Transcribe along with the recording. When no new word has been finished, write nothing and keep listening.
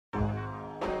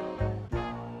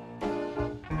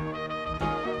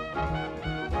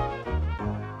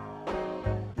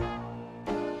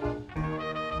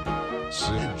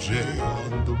CJ on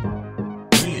the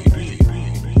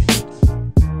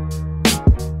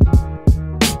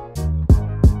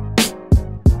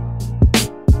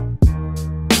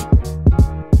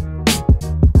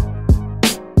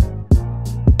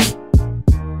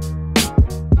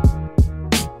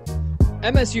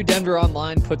MSU Denver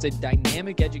Online puts a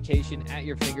dynamic education at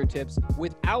your fingertips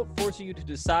without forcing you to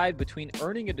decide between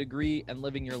earning a degree and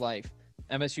living your life.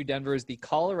 MSU Denver is the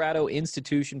Colorado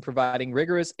institution providing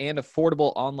rigorous and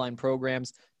affordable online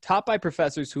programs taught by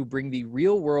professors who bring the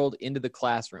real world into the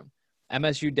classroom.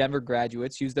 MSU Denver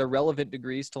graduates use their relevant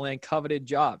degrees to land coveted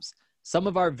jobs. Some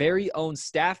of our very own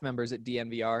staff members at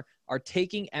DNVR are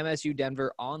taking MSU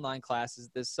Denver online classes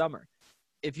this summer.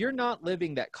 If you're not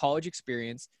living that college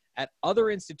experience at other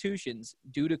institutions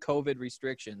due to COVID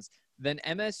restrictions, then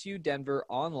MSU Denver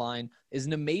Online is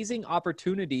an amazing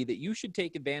opportunity that you should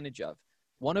take advantage of.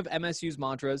 One of MSU's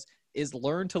mantras is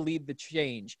learn to lead the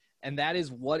change, and that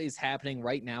is what is happening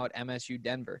right now at MSU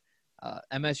Denver.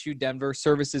 MSU Denver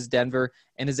services Denver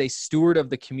and is a steward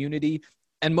of the community,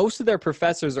 and most of their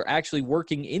professors are actually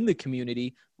working in the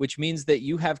community, which means that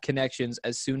you have connections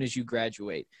as soon as you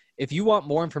graduate. If you want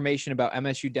more information about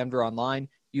MSU Denver Online,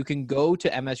 you can go to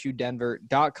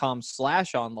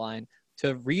msudenver.com/online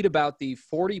to read about the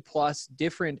 40-plus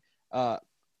different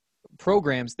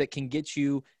programs that can get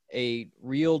you a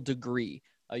real degree.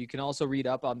 You can also read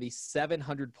up on the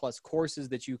 700-plus courses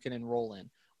that you can enroll in.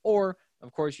 Or,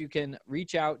 of course, you can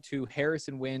reach out to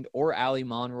Harrison Wind or Ali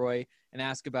Monroy and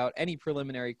ask about any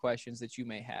preliminary questions that you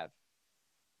may have.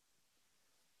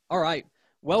 All right.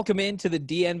 Welcome into the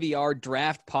DNVR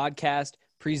Draft Podcast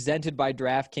presented by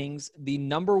DraftKings, the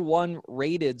 #1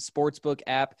 rated sportsbook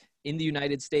app in the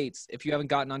United States. If you haven't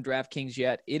gotten on DraftKings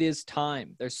yet, it is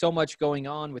time. There's so much going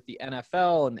on with the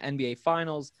NFL and the NBA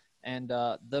Finals and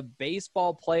the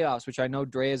baseball playoffs, which I know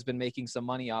Dre has been making some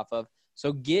money off of.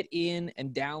 So get in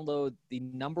and download the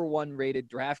 #1 rated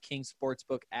DraftKings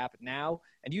Sportsbook app now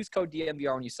and use code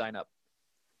DNVR when you sign up.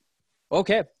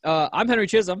 Okay, I'm Henry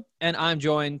Chisholm, and I'm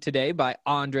joined today by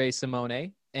Andre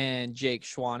Simone and Jake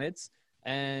Schwanitz.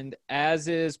 And as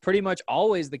is pretty much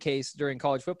always the case during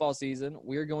college football season,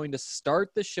 we're going to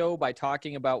start the show by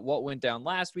talking about what went down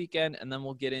last weekend, and then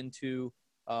we'll get into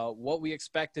what we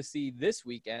expect to see this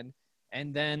weekend,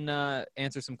 and then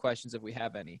answer some questions if we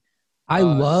have any. I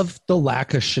love the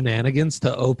lack of shenanigans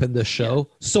to open the show,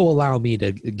 so allow me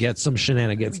to get some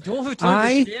shenanigans. We don't have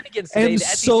time for shenanigans today. I am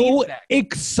so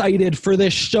excited for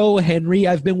this show, Henry.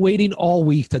 I've been waiting all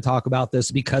week to talk about this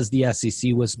because the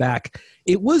SEC was back.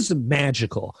 It was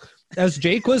magical. As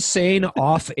Jake was saying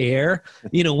off air,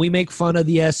 we make fun of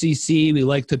the SEC. We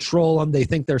like to troll them. They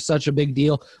think they're such a big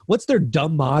deal. What's their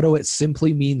dumb motto? It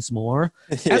simply means more.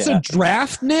 Yeah. As a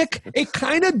draft, Nick, it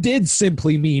kind of did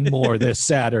simply mean more this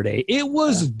Saturday. It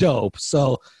was dope.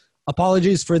 So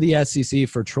apologies for the SEC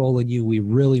for trolling you. We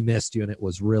really missed you, and it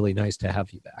was really nice to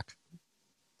have you back.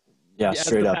 Yeah,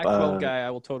 straight up. Pac-12 guy, I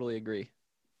will totally agree.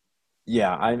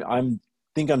 Yeah, I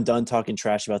think I'm done talking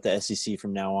trash about the SEC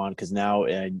from now on, because now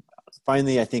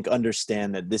finally, I think,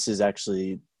 understand that this is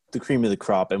actually the cream of the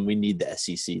crop, and we need the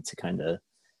SEC to kind of,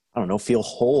 feel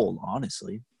whole,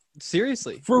 honestly.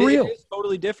 Seriously. For real. It is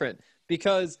totally different,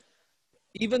 because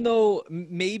even though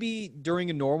maybe during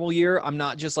a normal year, I'm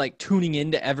not just like tuning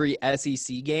into every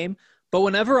SEC game, but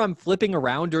whenever I'm flipping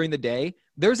around during the day,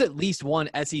 there's at least one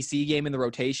SEC game in the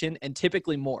rotation, and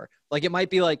typically more. Like, it might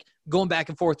be like going back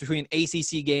and forth between an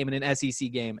ACC game and an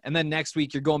SEC game. And then next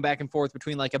week you're going back and forth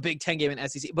between like a Big Ten game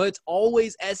and SEC. But it's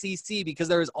always SEC because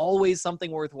there is always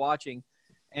something worth watching.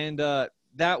 And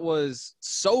that was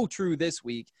so true this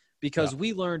week because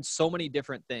we learned so many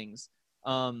different things.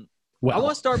 I want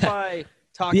to start by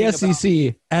talking about the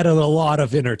SEC added a lot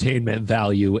of entertainment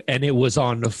value, and it was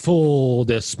on full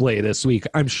display this week.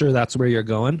 I'm sure that's where you're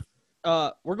going.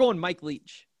 We're going Mike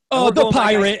Leach. Oh, the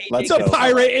Pirate. The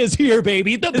Pirate is here,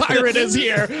 baby. The Pirate is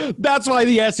here. That's why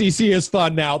the SEC is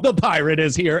fun now. The Pirate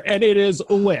is here, and it is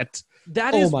lit.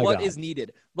 That is what is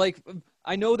needed. Like,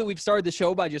 I know that we've started the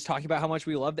show by just talking about how much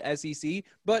we love the SEC,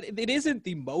 but it isn't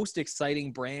the most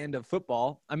exciting brand of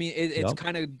football. I mean, it's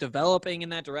kind of developing in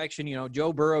that direction.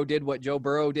 Joe Burrow did what Joe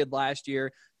Burrow did last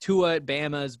year. Tua at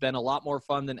Bama has been a lot more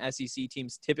fun than SEC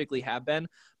teams typically have been.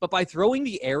 But by throwing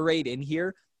the air raid in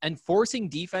here and forcing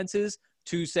defenses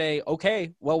to say,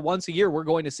 okay, well, once a year we're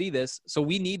going to see this, so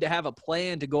we need to have a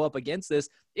plan to go up against this,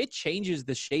 it changes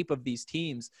the shape of these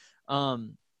teams.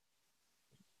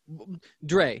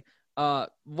 Dre,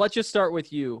 let's just start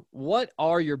with you. What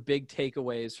are your big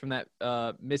takeaways from that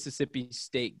Mississippi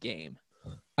State game?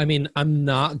 I mean, I'm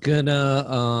not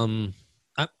gonna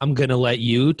I'm gonna let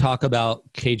you talk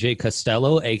about KJ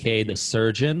Costello, aka the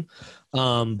surgeon.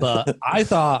 But I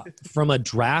thought from a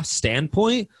draft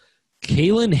standpoint,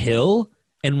 Kalen Hill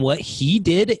and what he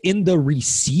did in the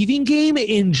receiving game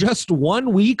in just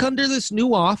 1 week under this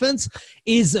new offense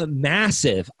is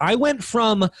massive. I went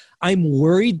from I'm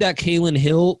worried that Kalen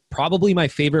Hill, probably my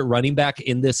favorite running back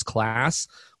in this class,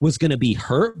 was going to be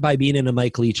hurt by being in a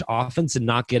Mike Leach offense and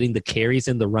not getting the carries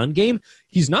in the run game.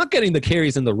 He's not getting the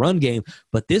carries in the run game,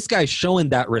 but this guy's showing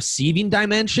that receiving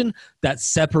dimension that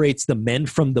separates the men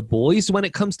from the boys when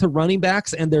it comes to running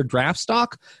backs and their draft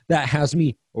stock. That has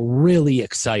me really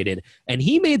excited. And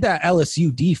he made that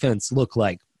LSU defense look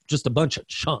like just a bunch of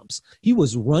chumps. He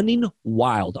was running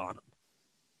wild on them.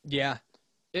 Yeah,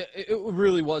 it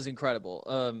really was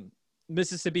incredible.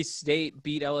 Mississippi State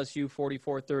beat LSU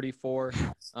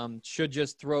 44-34. Should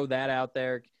just throw that out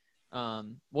there.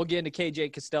 We'll get into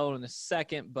KJ Costello in a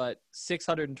second, but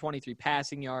 623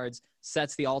 passing yards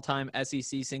sets the all-time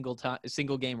SEC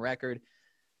single game record.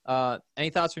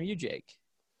 Any thoughts from you, Jake?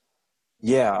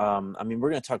 Yeah, I mean,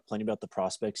 we're going to talk plenty about the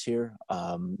prospects here.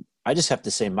 I just have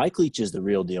to say Mike Leach is the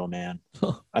real deal, man.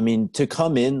 I mean, to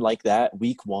come in like that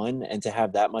week one and to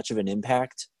have that much of an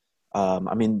impact,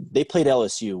 I mean, they played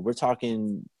LSU. We're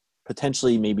talking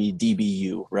potentially maybe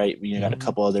DBU, right? You got a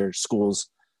couple other schools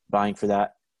vying for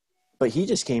that. But he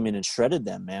just came in and shredded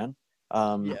them, man.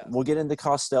 We'll get into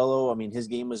Costello. I mean, his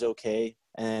game was okay.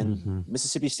 And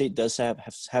Mississippi State does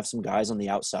have some guys on the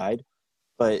outside.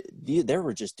 But there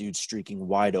were just dudes streaking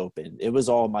wide open. It was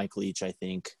all Mike Leach, I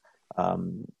think.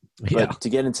 But to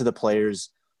get into the players,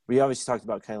 we obviously talked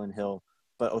about Kalen Hill.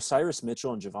 But Osiris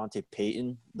Mitchell and Javonte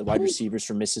Payton, the wide receivers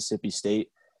from Mississippi State,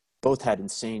 both had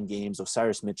insane games.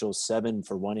 Osiris Mitchell, 7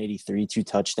 for 183, 2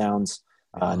 touchdowns.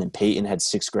 And then Payton had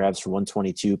 6 grabs for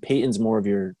 122. Payton's more of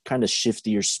your kind of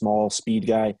shiftier, small speed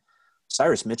guy.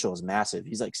 Osiris Mitchell is massive.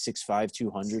 He's like 6'5",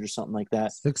 200 or something like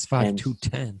that. 6'5",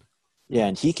 210. Yeah,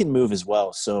 and he can move as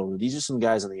well. So these are some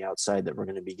guys on the outside that we're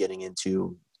going to be getting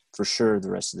into for sure the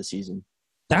rest of the season.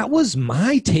 That was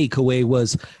my takeaway,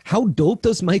 was how dope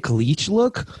does Mike Leach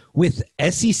look with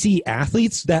SEC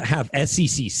athletes that have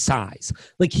SEC size?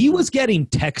 Like, he was getting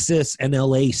Texas and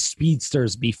LA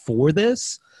speedsters before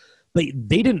this, but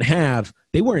they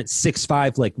weren't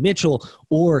 6'5" like Mitchell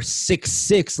or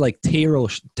 6'6" like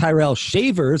Tyrell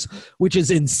Shavers, which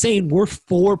is insane. We're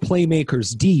 4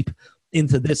 playmakers deep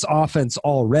into this offense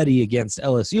already against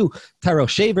LSU. Tyrell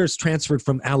Shavers transferred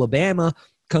from Alabama,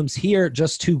 comes here,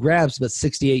 just 2 grabs, but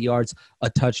 68 yards, a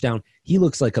touchdown. He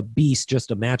looks like a beast,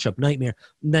 just a matchup nightmare.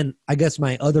 And then I guess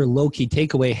my other low-key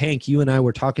takeaway, Hank, you and I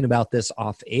were talking about this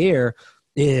off air,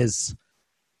 is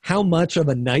how much of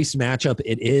a nice matchup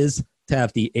it is to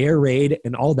have the air raid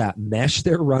and all that mesh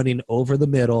they're running over the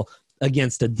middle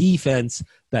against a defense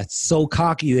that's so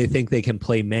cocky they think they can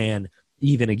play man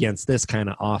even against this kind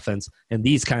of offense and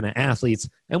these kind of athletes.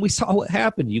 And we saw what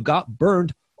happened. You got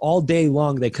burned all day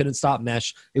long. They couldn't stop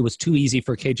mesh. It was too easy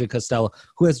for KJ Costello,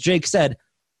 who, as Jake said,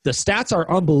 the stats are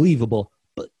unbelievable,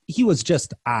 but he was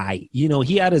just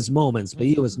he had his moments, but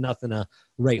he was nothing to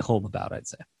write home about, I'd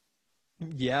say.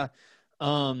 Yeah.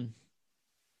 I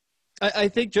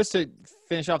think just to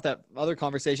finish off that other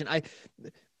conversation,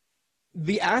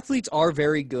 the athletes are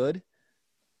very good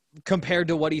compared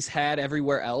to what he's had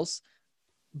everywhere else.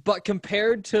 But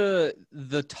compared to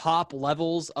the top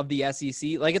levels of the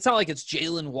SEC, like, it's not like it's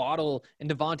Jalen Waddle and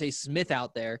Devontae Smith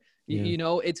out there.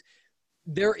 Yeah.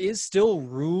 There is still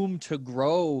room to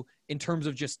grow in terms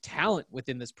of just talent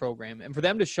within this program. And for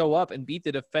them to show up and beat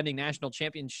the defending national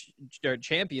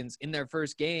champions in their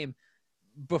first game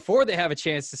before they have a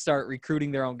chance to start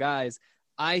recruiting their own guys,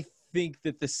 I think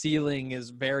that the ceiling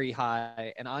is very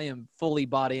high, and I am fully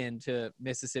bought into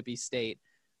Mississippi State.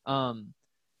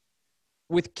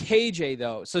 With KJ,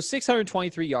 though, so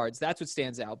 623 yards, that's what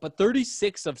stands out, but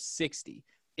 36 of 60.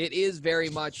 It is very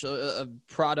much a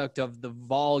product of the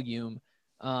volume.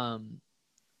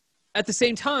 At the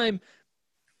same time,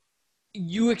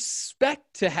 you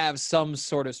expect to have some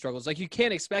sort of struggles. Like, you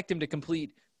can't expect him to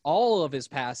complete all of his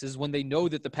passes when they know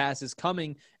that the pass is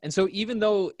coming. And so even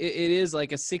though it is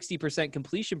like a 60%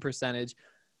 completion percentage,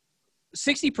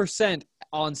 60%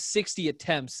 on 60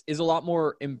 attempts is a lot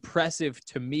more impressive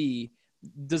to me.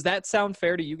 Does that sound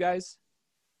fair to you guys?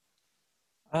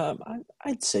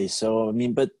 I'd say so. I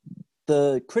mean, but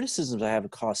the criticisms I have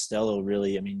of Costello,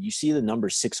 really, I mean, you see the number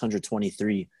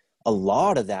 623. A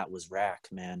lot of that was rack,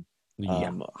 man.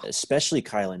 Yeah. Especially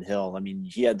Kalen Hill. I mean,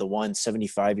 he had the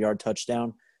 175-yard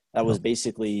touchdown. That was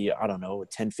basically, I don't know, a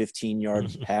 10,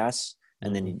 15-yard pass,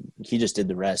 and then he just did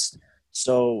the rest.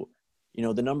 So,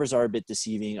 the numbers are a bit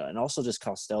deceiving. And also just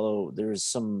Costello,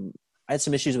 I had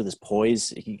some issues with his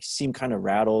poise. He seemed kind of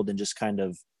rattled and just kind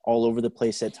of all over the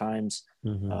place at times.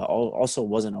 Mm-hmm. Also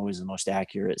wasn't always the most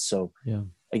accurate. So Yeah.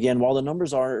 again, while the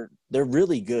numbers they're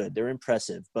really good, they're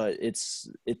impressive, but it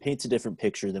paints a different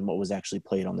picture than what was actually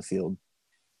played on the field.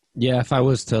 Yeah, if I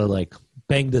was to like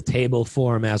bang the table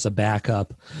for him as a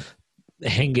backup,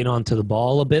 hanging onto the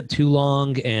ball a bit too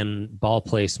long and ball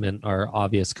placement are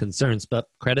obvious concerns, but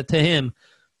credit to him.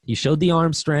 He showed the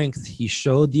arm strength. He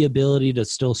showed the ability to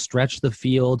still stretch the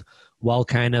field while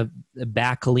kind of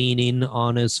back leaning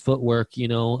on his footwork,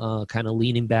 kind of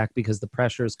leaning back because the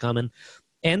pressure is coming.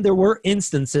 And there were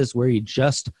instances where he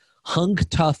just hung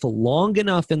tough long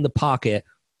enough in the pocket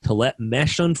to let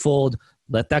mesh unfold,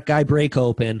 let that guy break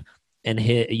open and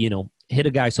hit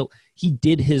a guy. So he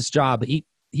did his job.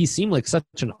 He seemed like such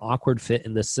an awkward fit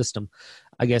in this system.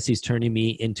 I guess he's turning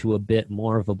me into a bit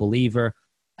more of a believer.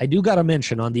 I do got to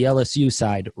mention on the LSU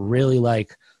side, really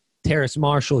like Terrace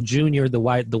Marshall Jr., the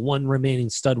one remaining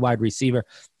stud wide receiver.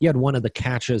 He had one of the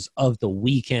catches of the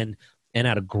weekend and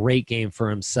had a great game for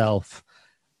himself.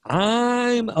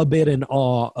 I'm a bit in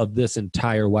awe of this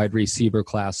entire wide receiver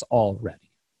class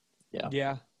already.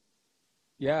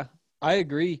 Yeah, I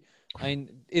agree. I mean,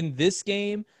 in this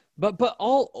game, but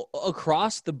all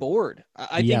across the board,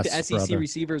 I think the SEC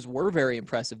receivers were very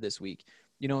impressive this week.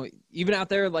 Even out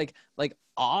there like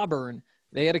Auburn,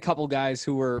 they had a couple guys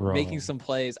who were making some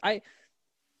plays. I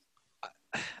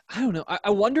don't know. I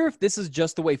wonder if this is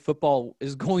just the way football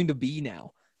is going to be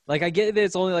now. Like, I get that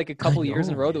it's only like a couple years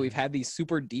in a row that we've had these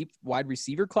super deep wide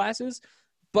receiver classes,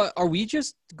 but are we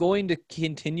just going to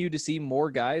continue to see more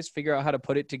guys figure out how to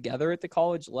put it together at the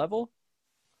college level?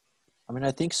 I mean,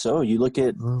 I think so. You look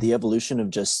at the evolution of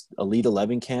just Elite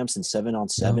 11 camps and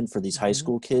 7-on-7 for these high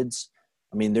school kids.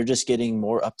 I mean, they're just getting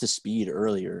more up to speed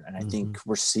earlier, and I think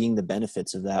we're seeing the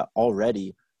benefits of that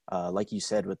already. Like you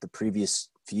said, with the previous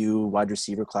few wide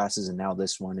receiver classes and now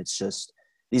this one, it's just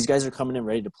these guys are coming in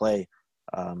ready to play.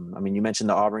 I mean, you mentioned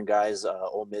the Auburn guys.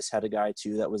 Ole Miss had a guy,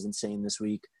 too, that was insane this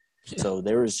week. Yeah. So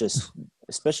there was just,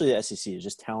 especially the SEC,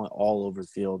 just talent all over the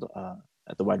field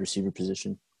at the wide receiver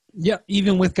position. Yeah,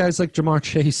 even with guys like Jamar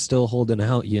Chase still holding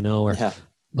out,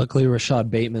 luckily Rashad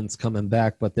Bateman's coming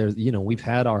back, but there's, we've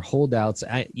had our holdouts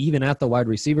even at the wide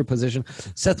receiver position.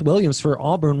 Seth Williams for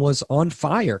Auburn was on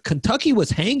fire. Kentucky was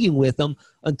hanging with him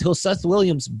until Seth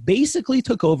Williams basically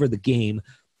took over the game.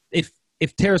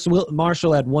 If Terrace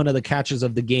Marshall had one of the catches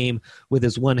of the game with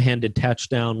his one-handed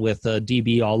touchdown with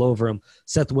DB all over him,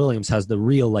 Seth Williams has the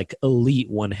real, elite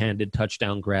one-handed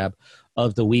touchdown grab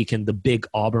of the week, and the big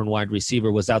Auburn wide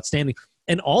receiver was outstanding.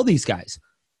 And all these guys,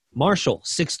 Marshall,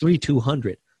 6'3",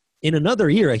 200. In another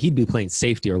era, he'd be playing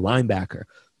safety or linebacker.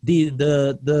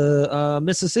 The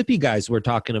Mississippi guys we're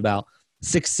talking about,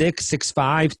 6'6",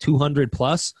 6'5",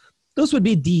 200+. Those would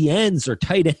be DNs or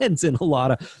tight ends in a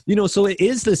lot of, so it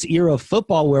is this era of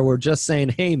football where we're just saying,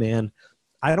 hey, man,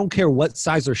 I don't care what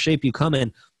size or shape you come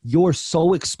in. You're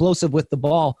so explosive with the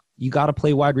ball. You got to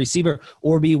play wide receiver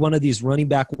or be one of these running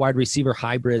back wide receiver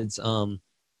hybrids. And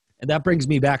that brings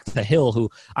me back to Hill, who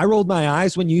I rolled my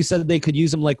eyes when you said they could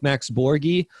use him like Max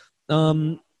Borghi,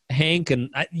 Hank. And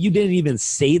you didn't even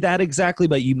say that exactly,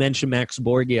 but you mentioned Max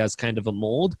Borghi as kind of a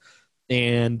mold.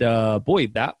 And, boy,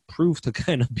 that proved to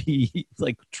kind of be,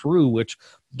 true, which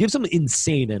gives him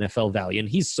insane NFL value. And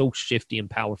he's so shifty and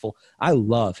powerful. I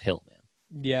love Hill, man.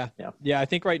 Yeah, I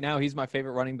think right now he's my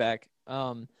favorite running back.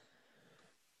 One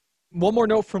more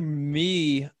note from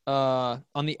me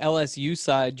on the LSU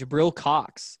side, Jabril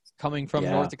Cox coming from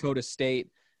North Dakota State.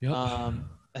 Yep. I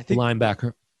think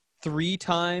linebacker.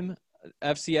 3-time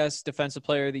FCS Defensive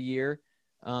Player of the Year.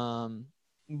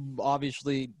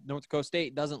 Obviously, North Dakota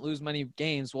State doesn't lose many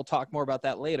games. We'll talk more about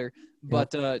that later.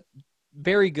 But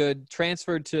very good.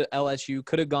 Transferred to LSU.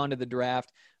 Could have gone to the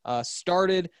draft.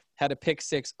 Started, had a pick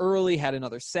 6 early, had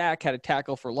another sack, had a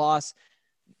tackle for loss.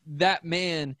 That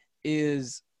man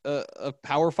is a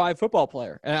Power 5 football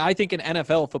player. And I think an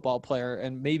NFL football player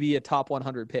and maybe a top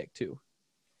 100 pick too.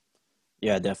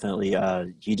 Yeah, definitely.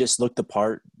 He just looked the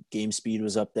part. Game speed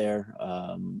was up there.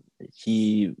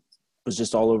 He was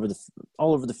just all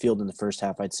over the field in the first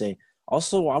half, I'd say.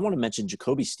 Also, I want to mention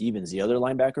Jacoby Stevens, the other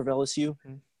linebacker of LSU,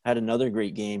 had another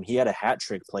great game. He had a hat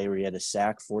trick play where he had a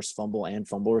sack, forced fumble, and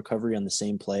fumble recovery on the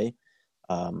same play.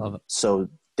 So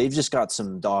they've just got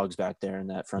some dogs back there in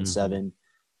that front seven.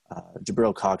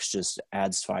 Jabril Cox just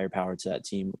adds firepower to that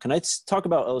team. Can I talk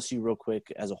about LSU real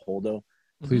quick as a whole, though?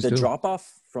 Please the do.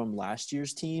 drop-off from last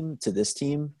year's team to this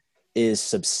team is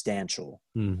substantial,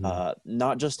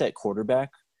 not just at quarterback,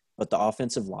 but the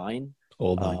offensive line.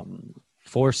 Old line.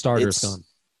 4 starters gone.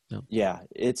 Yeah,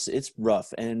 it's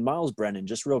rough. And Miles Brennan,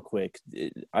 just real quick,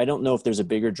 I don't know if there's a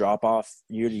bigger drop-off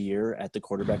year to year at the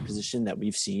quarterback position that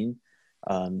we've seen.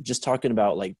 Just talking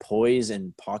about like poise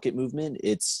and pocket movement,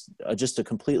 it's just a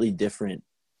completely different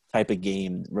type of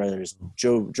game. Whereas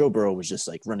Joe Burrow was just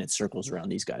like running circles around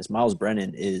these guys. Miles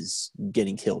Brennan is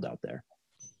getting killed out there.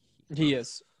 He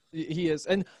is,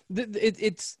 and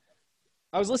it's.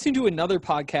 I was listening to another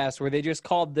podcast where they just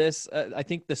called this, I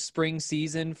think, the spring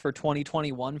season for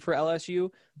 2021 for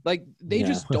LSU. Like, they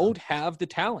just don't have the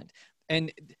talent. And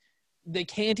they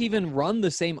can't even run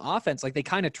the same offense. Like, they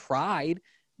kind of tried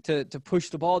to push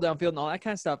the ball downfield and all that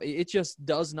kind of stuff. It just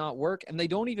does not work. And they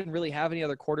don't even really have any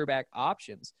other quarterback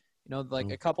options. You know,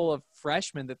 like a couple of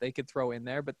freshmen that they could throw in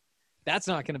there, but that's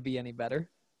not going to be any better.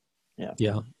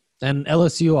 Yeah. And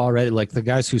LSU already, like the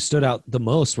guys who stood out the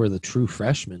most were the true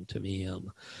freshmen to me.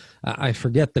 I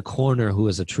forget the corner who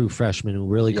was a true freshman who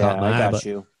really caught my eye. But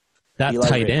that Eli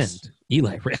tight Ricks. End,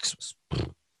 Eli Ricks, was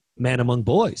man among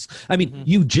boys. I mean,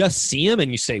 you just see him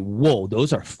and you say, whoa,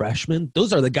 those are freshmen.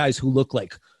 Those are the guys who look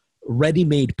like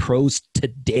ready-made pros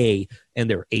today, and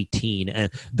they're 18.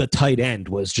 And the tight end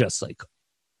was just like,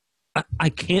 I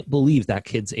can't believe that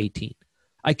kid's 18.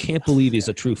 I can't believe he's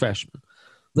a true freshman.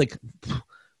 Like,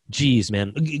 geez,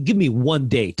 man, give me one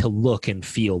day to look and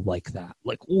feel like that.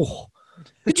 Like, oh,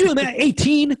 could you imagine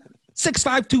 18, 6'5",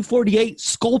 248,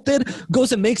 sculpted,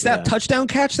 goes and makes that touchdown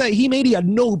catch that he made? He had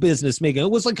no business making.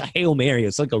 It was like a Hail Mary.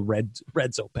 It's like a red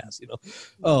zone pass, you know?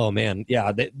 Oh, man.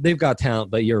 Yeah, they've got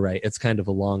talent, but you're right. It's kind of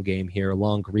a long game here, a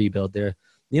long rebuild there.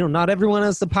 You know, not everyone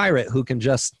has the Pirate who can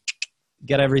just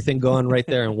get everything going right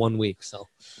there in 1 week. So,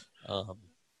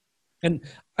 and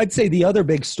I'd say the other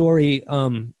big story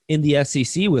in the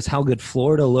SEC was how good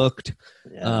Florida looked.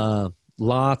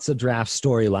 Lots of draft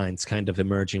storylines kind of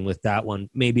emerging with that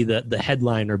one. Maybe the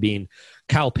headliner being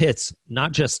Kyle Pitts,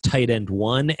 not just tight end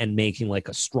 1 and making like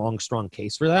a strong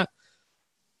case for that.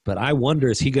 But I wonder,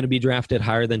 is he going to be drafted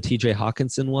higher than TJ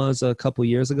Hawkinson was a couple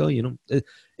years ago? You know,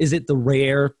 is it the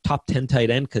rare top 10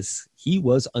 tight end? Because he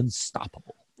was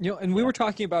unstoppable. You know, and we were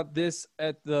talking about this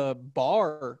at the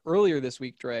bar earlier this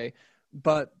week, Dre,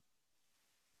 but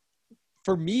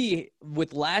for me,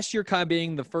 with last year kind of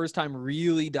being the first time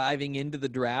really diving into the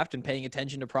draft and paying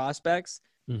attention to prospects,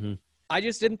 I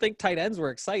just didn't think tight ends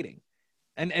were exciting.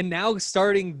 And now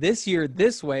starting this year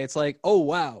this way, it's like, oh,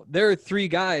 wow, there are 3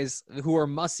 guys who are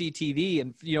must-see TV.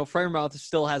 And, you know, Freiermuth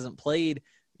still hasn't played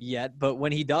yet, but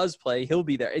when he does play, he'll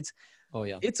be there.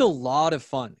 It's a lot of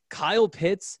fun. Kyle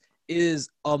Pitts is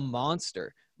a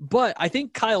monster. But I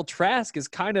think Kyle Trask is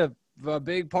kind of a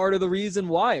big part of the reason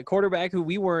why. A quarterback who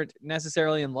we weren't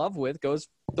necessarily in love with goes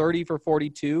 30 for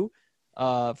 42,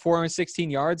 416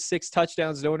 yards, 6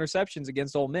 touchdowns, no interceptions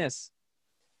against Ole Miss.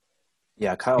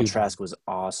 Yeah, Kyle Trask was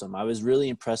awesome. I was really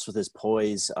impressed with his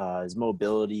poise, his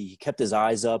mobility. He kept his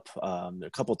eyes up. A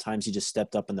couple of times he just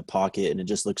stepped up in the pocket, and it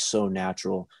just looked so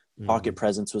natural. Pocket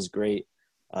presence was great.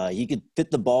 He could fit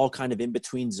the ball kind of in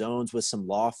between zones with some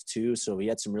loft too, so he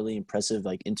had some really impressive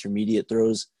like intermediate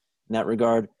throws in that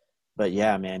regard. But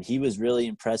yeah, man, he was really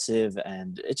impressive,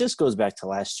 and it just goes back to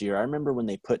last year. I remember when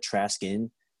they put Trask in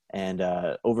and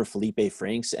over Felipe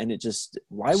Franks, and it just,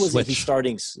 why wasn't he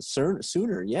starting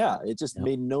sooner? Yeah, it just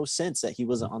made no sense that he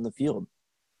wasn't on the field.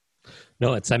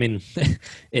 No, it's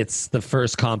the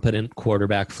first competent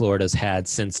quarterback Florida's had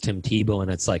since Tim Tebow,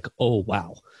 and it's like, oh,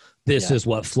 wow. This is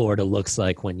what Florida looks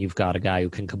like when you've got a guy who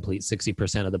can complete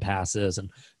 60% of the passes and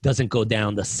doesn't go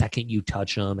down the second you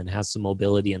touch him and has some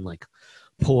mobility and like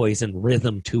poise and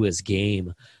rhythm to his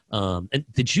game. And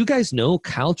did you guys know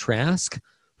Kyle Trask,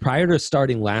 prior to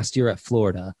starting last year at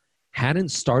Florida, hadn't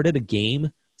started a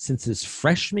game since his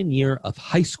freshman year of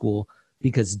high school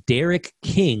because Derek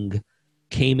King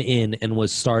came in and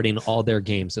was starting all their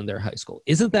games in their high school?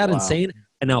 Isn't that insane?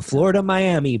 And now Florida,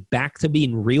 Miami, back to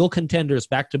being real contenders,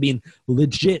 back to being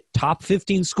legit top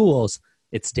 15 schools.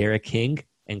 It's Derek King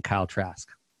and Kyle Trask.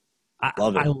 I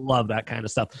love that kind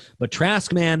of stuff. But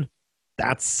Trask, man,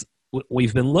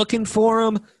 we've been looking for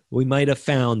him. We might have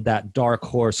found that dark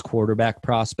horse quarterback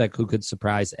prospect who could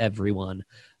surprise everyone.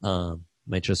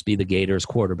 Might just be the Gators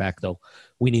quarterback, though.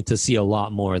 We need to see a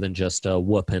lot more than just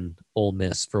whooping Ole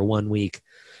Miss for 1 week.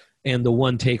 And the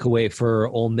one takeaway for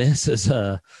Ole Miss is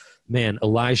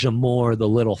Elijah Moore, the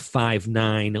little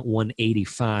 5'9",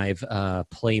 185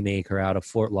 playmaker out of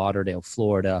Fort Lauderdale,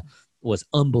 Florida, was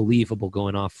unbelievable,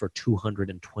 going off for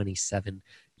 227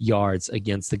 yards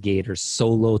against the Gators. So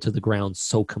low to the ground,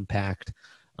 so compact.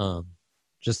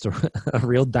 Just a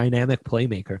real dynamic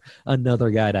playmaker. Another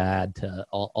guy to add to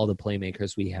all the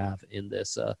playmakers we have in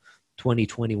this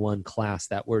 2021 class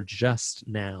that we're just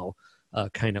now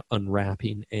kind of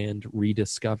unwrapping and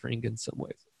rediscovering in some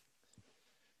ways.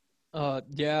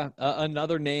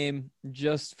 Another name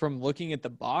just from looking at the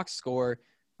box score.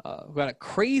 who had a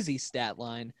crazy stat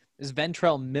line, is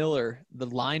Ventrell Miller, the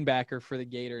linebacker for the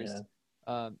Gators.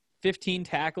 15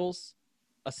 tackles,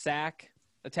 a sack,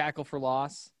 a tackle for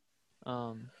loss.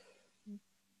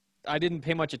 I didn't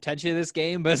pay much attention to this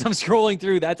game, but as I'm scrolling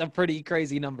through, that's a pretty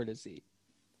crazy number to see.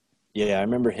 Yeah, I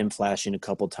remember him flashing a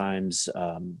couple times.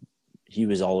 He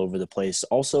was all over the place.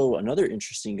 Also, another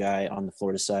interesting guy on the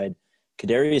Florida side,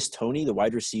 Kadarius Toney, the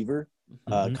wide receiver,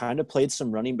 kind of played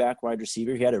some running back wide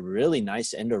receiver. He had a really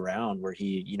nice end around where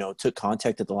he, took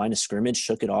contact at the line of scrimmage,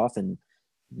 shook it off, and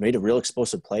made a real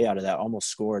explosive play out of that, almost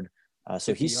scored.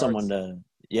 So he's someone to –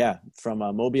 from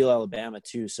Mobile, Alabama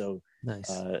too. So, nice.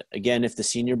 Again, if the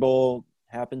Senior Bowl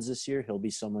happens this year, he'll be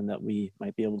someone that we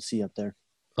might be able to see up there.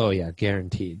 Oh yeah,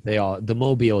 guaranteed. The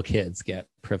Mobile kids get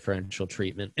preferential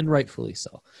treatment, and rightfully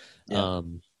so. Yeah.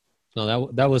 No,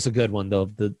 that was a good one though.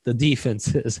 The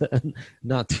defense is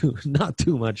not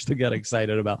too much to get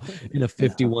excited about in a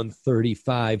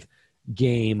 51-35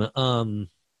 game.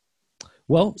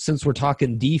 Well, since we're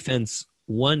talking defense,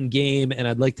 one game, and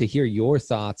I'd like to hear your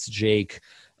thoughts, Jake.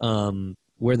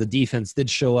 Where the defense did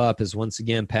show up is once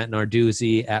again Pat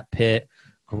Narduzzi at Pitt.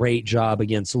 Great job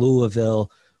against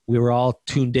Louisville. We were all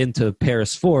tuned into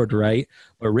Paris Ford, right?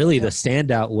 But really the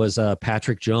standout was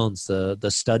Patrick Jones,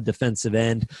 the stud defensive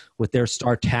end with their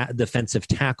star defensive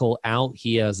tackle out.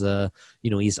 He has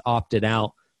he's opted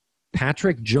out.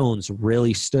 Patrick Jones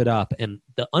really stood up, and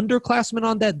the underclassmen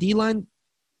on that D-line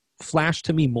flashed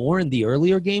to me more in the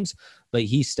earlier games, but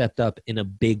he stepped up in a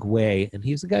big way, and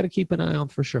he's a guy to keep an eye on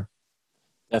for sure.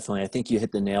 Definitely. I think you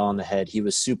hit the nail on the head. He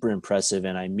was super impressive,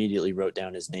 and I immediately wrote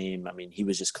down his name. I mean, he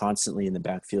was just constantly in the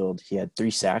backfield. He had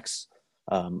 3 sacks.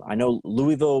 I know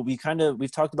Louisville, we've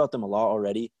talked about them a lot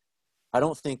already. I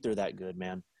don't think they're that good,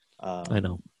 man. I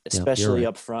know. Especially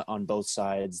up front on both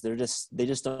sides. They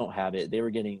just don't have it.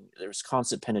 There's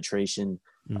constant penetration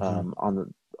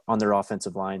on their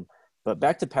offensive line. But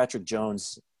back to Patrick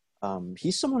Jones,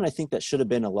 he's someone I think that should have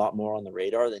been a lot more on the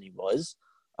radar than he was.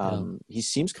 He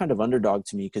seems kind of underdog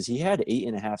to me because he had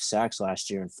 8.5 sacks last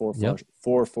year and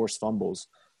 4 forced fumbles.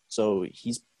 So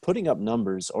he's putting up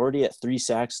numbers already at 3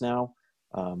 sacks now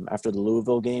after the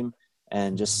Louisville game,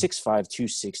 and just 6'5",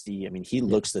 260. I mean, he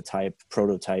looks the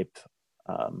prototype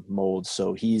mold.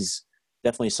 So he's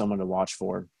definitely someone to watch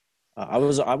for. I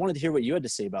wanted to hear what you had to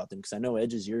say about them because I know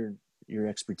edge is your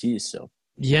expertise. So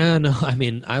yeah, no, I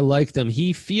mean, I like them.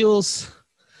 He feels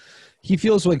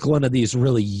like one of these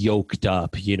really yoked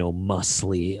up,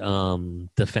 muscly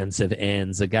defensive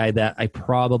ends, a guy that I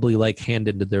probably like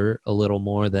handed to dirt a little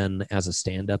more than as a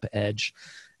stand-up edge.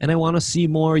 And I want to see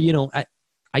more,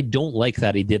 I don't like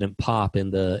that he didn't pop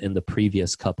in the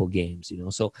previous couple games,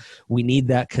 So we need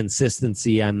that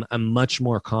consistency. I'm much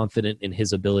more confident in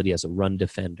his ability as a run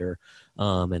defender,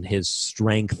 and his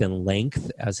strength and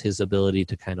length as his ability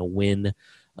to kind of win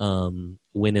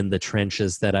in the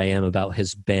trenches that I am about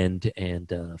his bend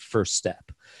and first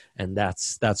step. And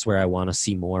that's where I want to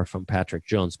see more from Patrick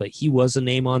Jones. But he was a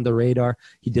name on the radar.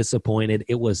 He disappointed.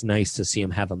 It was nice to see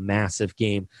him have a massive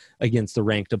game against the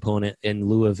ranked opponent in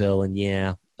Louisville. And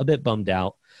yeah, a bit bummed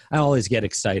out. I always get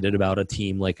excited about a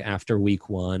team like after week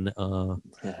 1.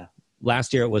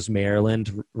 Last year it was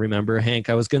Maryland. Remember, Hank?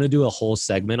 I was going to do a whole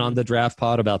segment on the draft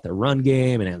pod about their run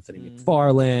game and Anthony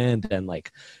McFarland, and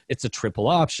it's a triple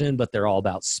option, but they're all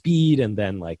about speed. And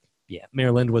then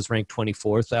Maryland was ranked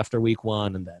 24th after week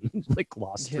 1, and then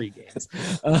lost 3 games.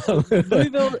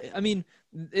 Louisville, I mean,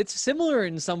 it's similar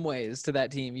in some ways to that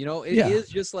team. It is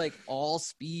just all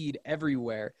speed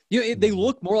everywhere. They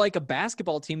look more like a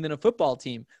basketball team than a football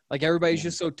team. Everybody's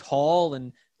just so tall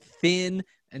and thin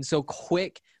and so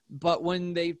quick. But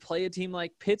when they play a team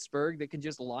like Pittsburgh that can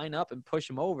just line up and push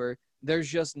them over, there's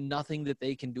just nothing that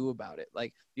they can do about it.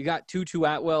 You got Tutu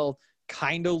Atwell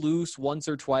kind of loose once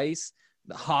or twice.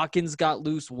 Hawkins got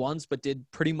loose once, but did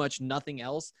pretty much nothing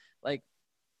else.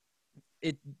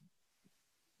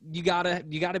 You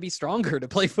gotta be stronger to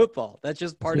play football. That's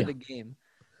just part of the game.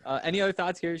 Any other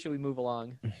thoughts here? Should we move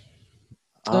along?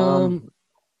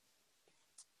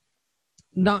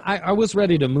 No, I was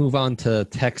ready to move on to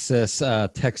Texas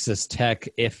Tech,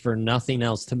 if for nothing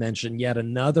else to mention yet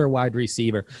another wide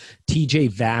receiver,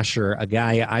 TJ Vasher, a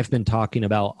guy I've been talking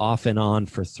about off and on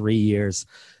for 3 years,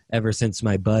 ever since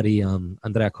my buddy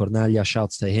Andrea Cornaglia,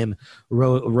 shouts to him,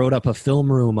 wrote up a film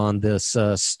room on this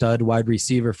stud wide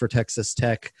receiver for Texas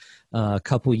Tech a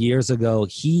couple years ago.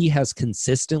 He has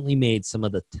consistently made some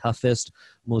of the toughest,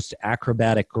 most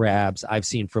acrobatic grabs I've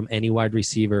seen from any wide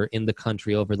receiver in the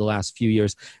country over the last few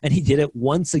years. And he did it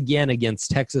once again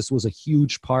against Texas, was a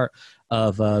huge part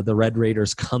of the Red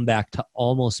Raiders' comeback to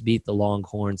almost beat the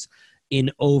Longhorns in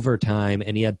overtime,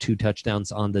 and he had 2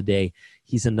 touchdowns on the day.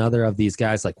 He's another of these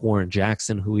guys like Warren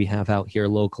Jackson, who we have out here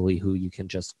locally, who you can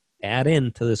just add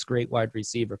into this great wide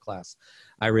receiver class.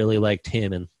 I really liked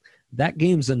him, and that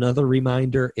game's another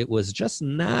reminder it was just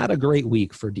not a great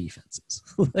week for defenses.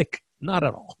 Like, not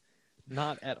at all.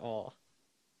 Not at all.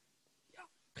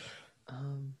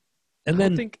 And I then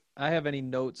don't think I have any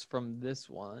notes from this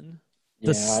one.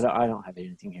 Yeah, I don't have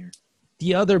anything here.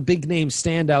 the other big name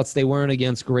standouts, they weren't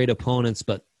against great opponents,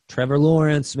 but Trevor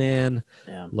Lawrence, man,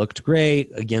 looked great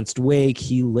against Wake.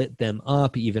 He lit them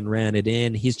up, even ran it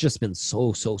in. He's just been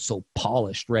so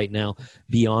polished right now,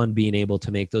 beyond being able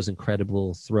to make those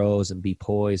incredible throws and be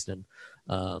poised and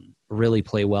really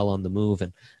play well on the move.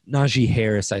 And Najee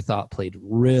Harris, I thought, played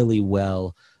really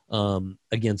well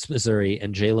against Missouri.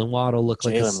 And Jalen Waddle looked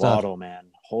like a stud. Jalen Waddle,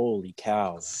 man. Holy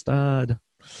cow. Stud.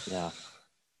 Yeah.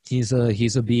 He's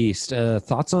a beast.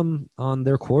 Thoughts on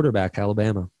their quarterback,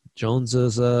 Alabama? Jones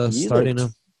is starting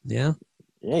to – yeah,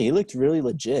 he looked really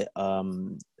legit.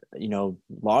 You know,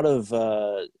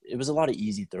 it was a lot of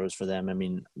easy throws for them. I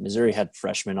mean, Missouri had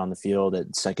freshmen on the field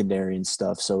at secondary and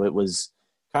stuff, so it was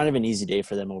kind of an easy day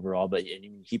for them overall. But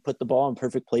he put the ball in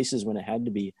perfect places when it had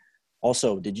to be.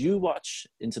 Also, did you watch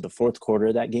into the fourth quarter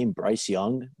of that game, Bryce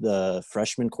Young, the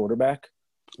freshman quarterback?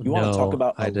 You want to talk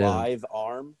about a live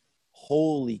arm?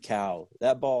 Holy cow.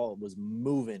 That ball was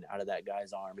moving out of that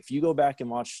guy's arm. If you go back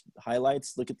and watch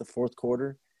highlights, look at the fourth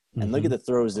quarter, and look at the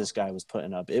throws this guy was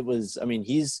putting up. It was, I mean,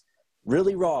 he's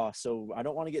really raw, so I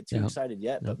don't want to get too excited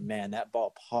yet, but man, that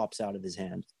ball pops out of his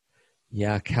hand.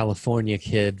 Yeah, California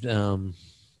kid.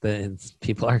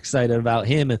 People are excited about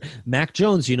him. And Mac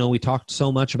Jones, you know, we talked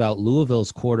so much about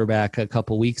Louisville's quarterback a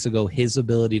couple weeks ago, his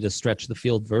ability to stretch the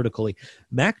field vertically.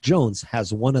 Mac Jones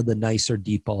has one of the nicer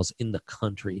deep balls in the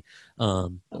country.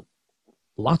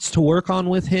 Lots to work on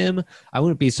with him. I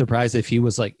wouldn't be surprised if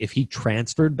he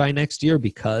transferred by next year,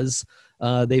 because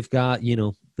they've got, you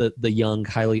know, the young,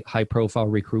 high profile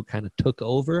recruit kind of took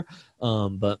over.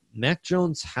 But Mac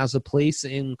Jones has a place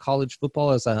in college football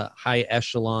as a high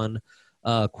echelon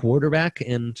quarterback,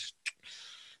 and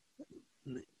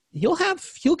he'll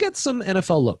get some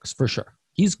NFL looks for sure.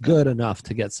 He's good enough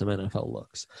to get some NFL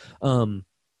looks.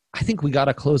 I think we got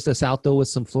to close this out though with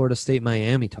some Florida State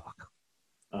Miami talk.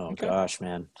 Oh gosh,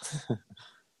 man.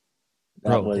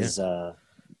 Lay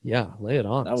it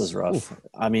on. That was rough. Oof.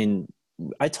 I mean,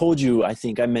 I told you, I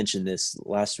think I mentioned this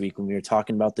last week when we were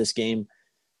talking about this game,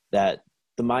 that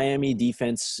the Miami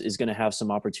defense is going to have some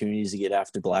opportunities to get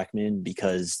after Blackman,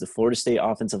 because the Florida State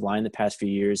offensive line the past few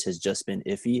years has just been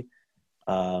iffy.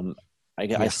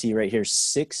 I see right here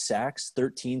 6 sacks,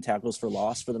 13 tackles for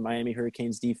loss for the Miami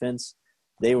Hurricanes defense.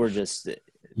 They were just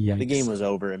the game was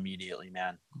over immediately,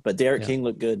 man. But Derek King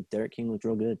looked good. Derek King looked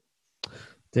real good.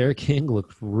 Derek King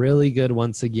looked really good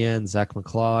once again. Zach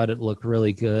McLeod looked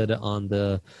really good on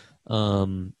the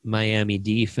Miami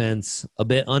defense. A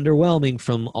bit underwhelming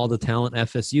from all the talent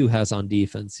FSU has on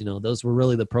defense. You know, those were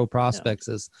really the pro prospects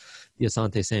as the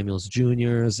Asante Samuels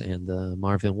Juniors and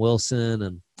Marvin Wilson,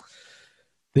 and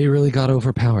they really got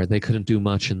overpowered. They couldn't do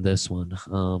much in this one.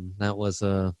 That was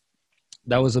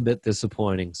a bit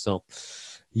disappointing. So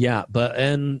yeah,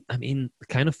 I mean,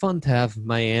 kind of fun to have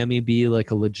Miami be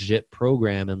like a legit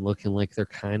program and looking like they're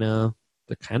kind of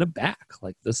back.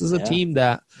 Like, this is a team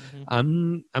that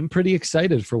I'm pretty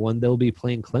excited for when they'll be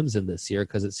playing Clemson this year,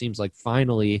 because it seems like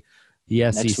finally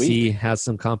the SEC has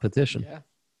some competition. Yeah.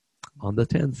 On the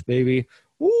 10th, baby.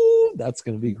 Woo, that's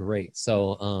going to be great.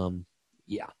 So,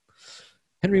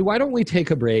 Henry, why don't we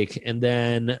take a break, and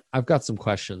then I've got some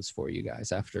questions for you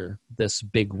guys after this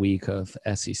big week of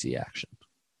SEC action.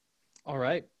 All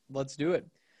right, let's do it.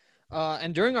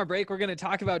 And during our break, we're going to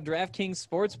talk about DraftKings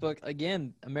Sportsbook.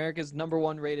 Again, America's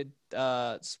 #1 rated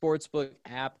sportsbook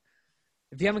app.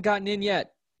 If you haven't gotten in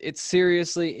yet, it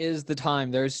seriously is the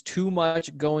time. There's too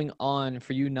much going on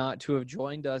for you not to have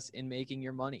joined us in making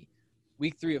your money.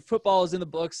 Week 3 of football is in the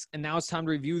books, and now it's time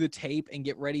to review the tape and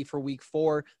get ready for Week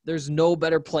 4. There's no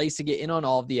better place to get in on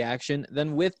all of the action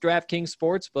than with DraftKings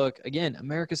Sportsbook. Again,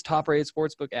 America's top-rated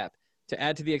sportsbook app. To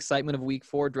add to the excitement of Week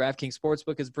 4, DraftKings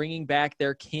Sportsbook is bringing back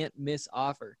their can't-miss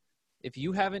offer. If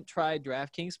you haven't tried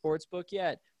DraftKings Sportsbook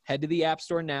yet, head to the App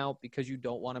Store now, because you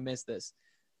don't want to miss this.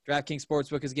 DraftKings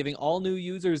Sportsbook is giving all new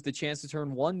users the chance to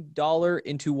turn $1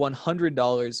 into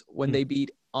 $100 when they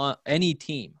beat any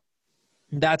team.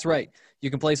 That's right. You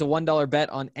can place a $1 bet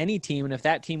on any team, and if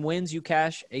that team wins, you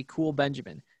cash a cool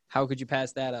Benjamin. How could you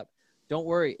pass that up? Don't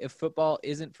worry. If football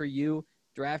isn't for you,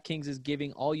 DraftKings is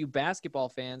giving all you basketball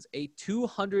fans a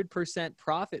 200%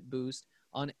 profit boost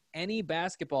on any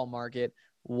basketball market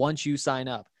once you sign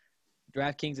up.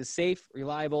 DraftKings is safe,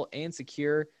 reliable, and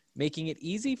secure. making it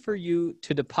easy for you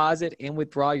to deposit and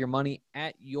withdraw your money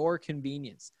at your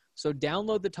convenience. So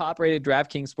download the top-rated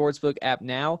DraftKings Sportsbook app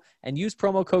now and use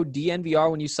promo code DNVR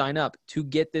when you sign up to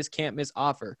get this can't-miss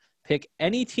offer. Pick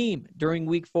any team during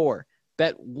Week 4,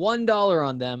 bet $1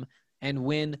 on them, and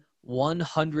win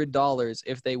 $100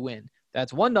 if they win.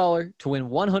 That's $1 to win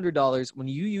 $100 when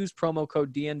you use promo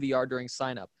code DNVR during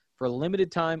sign-up. For a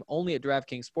limited time, only at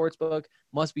DraftKings Sportsbook.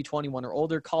 Must be 21 or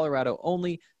older. Colorado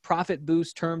only. Profit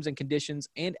boost terms and conditions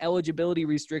and eligibility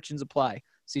restrictions apply.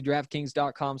 See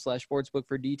DraftKings.com/sportsbook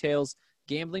for details.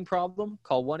 Gambling problem?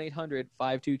 Call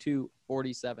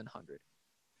 1-800-522-4700.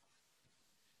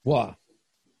 Wow.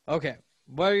 Okay.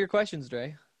 What are your questions,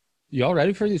 Dre? Y'all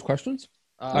ready for these questions?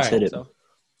 Let's hit it.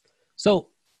 So,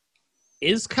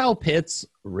 is Kyle Pitts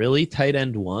really tight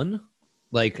end 1?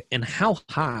 Like, and how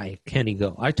high can he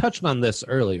go? I touched on this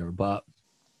earlier, but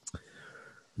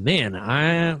man,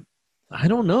 I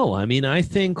don't know. I mean, I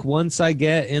think once I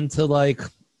get into like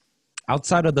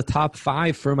outside of the top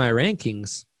 5 for my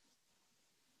rankings,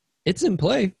 it's in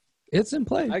play. It's in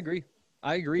play. I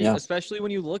agree. Yeah. Especially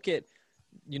when you look at,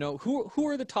 who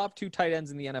are the top 2 tight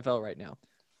ends in the NFL right now?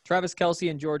 Travis Kelce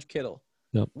and George Kittle.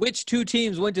 Yep. Which 2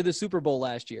 teams went to the Super Bowl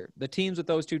last year? The teams with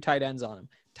those 2 tight ends on them.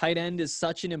 Tight end is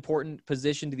such an important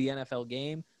position to the NFL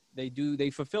game. They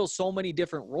fulfill so many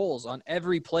different roles. On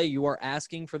every play, you are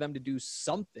asking for them to do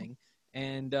something,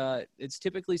 and it's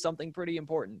typically something pretty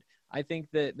important. I think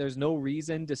that there's no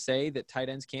reason to say that tight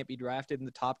ends can't be drafted in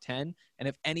the top 10, and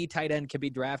if any tight end can be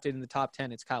drafted in the top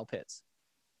 10, it's Kyle Pitts.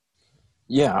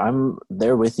 Yeah, I'm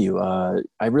there with you.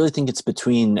 I really think it's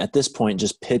between, at this point,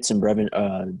 just Pitts and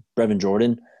Brevin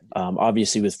Jordan.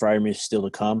 Obviously, with Freiermuth still to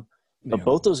come. But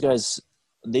both those guys,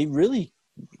 they really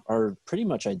are pretty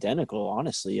much identical,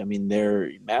 honestly. I mean,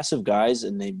 they're massive guys,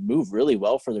 and they move really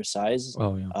well for their size.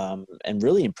 Oh, yeah. And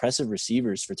really impressive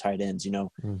receivers for tight ends.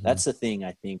 That's the thing,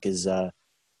 I think, is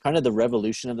kind of the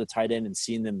revolution of the tight end and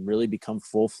seeing them really become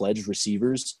full-fledged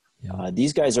receivers. Yeah.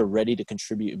 These guys are ready to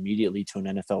contribute immediately to an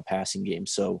NFL passing game.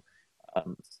 So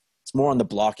it's more on the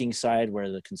blocking side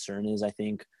where the concern is, I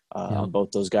think. Both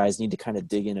those guys need to kind of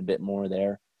dig in a bit more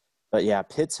there. But, yeah,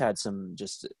 Pitts had some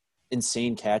just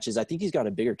insane catches. I think he's got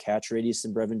a bigger catch radius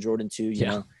than Brevin Jordan, too. You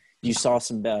know, you saw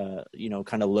some,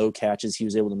 kind of low catches he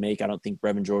was able to make. I don't think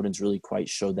Brevin Jordan's really quite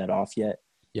showed that off yet.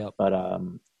 Yep. But, I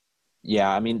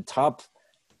mean,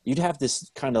 you'd have to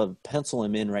kind of pencil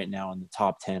him in right now in the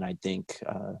top 10, I think.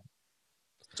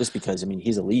 Just because, I mean,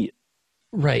 he's elite.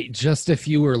 Right. Just if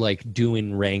you were like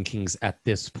doing rankings at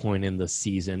this point in the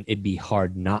season, it'd be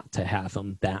hard not to have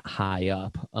him that high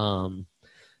up. And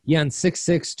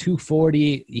 6'6",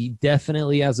 240, he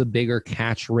definitely has a bigger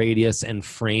catch radius and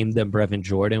frame than Brevin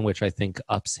Jordan, which I think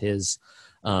ups his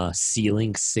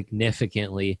ceiling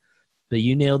significantly. But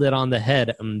you nailed it on the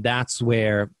head. And that's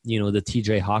where, the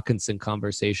TJ Hawkinson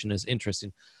conversation is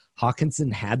interesting.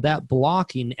 Hawkinson had that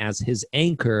blocking as his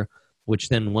anchor, which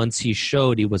then once he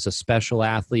showed he was a special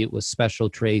athlete with special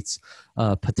traits,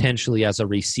 potentially as a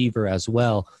receiver as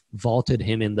well, vaulted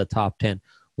him in the top 10.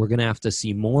 We're going to have to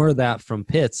see more of that from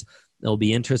Pitts. It'll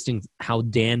be interesting how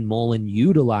Dan Mullen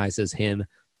utilizes him,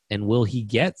 and will he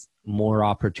get more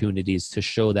opportunities to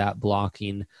show that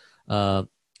blocking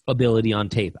ability on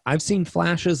tape. I've seen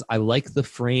flashes. I like the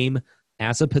frame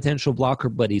as a potential blocker,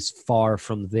 but he's far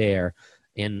from there.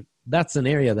 And that's an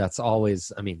area that's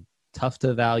always, tough to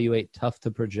evaluate, tough to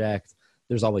project.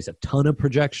 There's always a ton of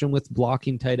projection with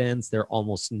blocking tight ends. They're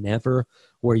almost never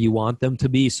where you want them to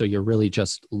be. So you're really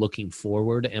just looking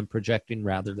forward and projecting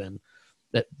rather than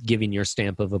that giving your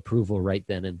stamp of approval right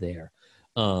then and there.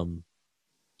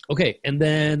 Okay. And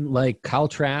then like Kyle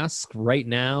Trask right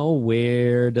now,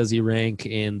 where does he rank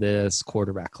in this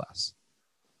quarterback class?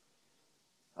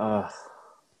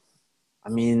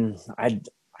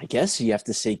 I guess you have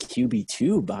to say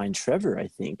QB2 behind Trevor, I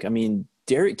think. I mean,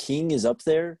 Derek King is up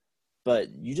there, but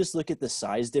you just look at the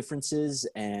size differences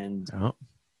and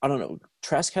I don't know.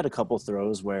 Trask had a couple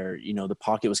throws where, the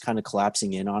pocket was kind of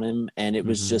collapsing in on him. And it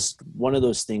was just one of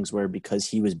those things where because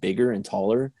he was bigger and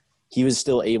taller, he was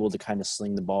still able to kind of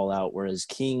sling the ball out. Whereas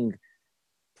King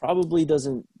probably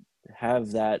doesn't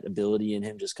have that ability in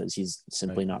him just because he's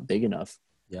simply not big enough.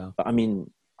 Yeah. But, I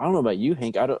don't know about you,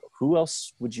 Hank. Who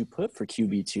else would you put for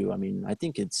QB2? I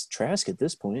think it's Trask at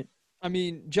this point.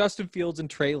 Justin Fields and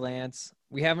Trey Lance.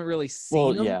 We haven't really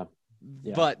seen them. Yeah.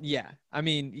 But,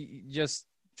 just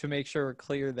to make sure we're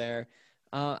clear there.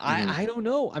 I don't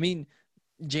know.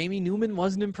 Jamie Newman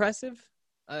wasn't impressive.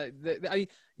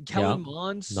 Kellen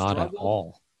Mond struggled. Not at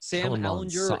all. Sam Kellen Mond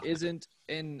Ellinger sucked. isn't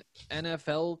an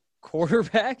NFL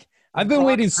quarterback. I've been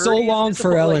waiting so long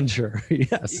for Ellinger.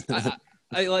 Yes.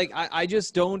 I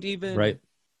just don't even. Right.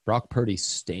 Brock Purdy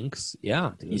stinks.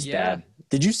 Yeah, dude. He's Yeah. bad.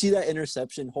 Did you see that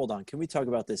interception? Hold on. Can we talk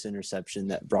about this interception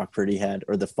that Brock Purdy had,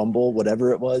 or the fumble,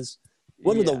 whatever it was?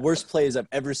 One of the worst plays I've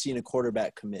ever seen a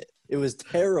quarterback commit. It was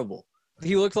terrible.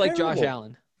 He looked like Terrible. Josh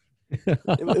Allen.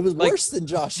 It was worse than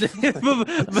Josh.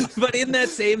 but in that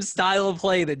same style of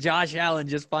play that Josh Allen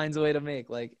just finds a way to make.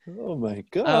 Like, Oh my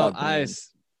god. man.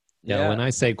 Yeah, when I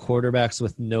say quarterbacks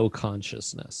with no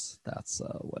consciousness, that's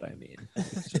what I mean.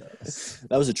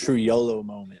 That was a true YOLO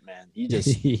moment, man. He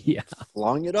just Yeah.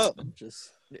 flung it up.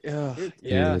 Just yeah.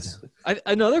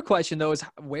 Another question though is,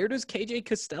 where does KJ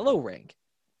Costello rank?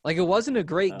 Like, it wasn't a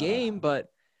great game, but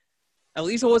at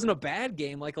least it wasn't a bad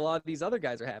game like a lot of these other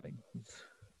guys are having.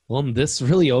 Well, this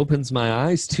really opens my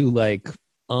eyes to like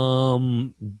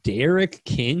Derek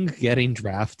King getting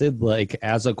drafted like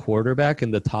as a quarterback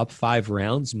in the top 5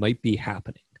 rounds might be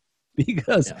happening,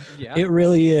 because it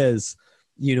really is,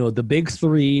 the big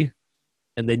 3,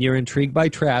 and then you're intrigued by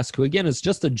Trask, who again is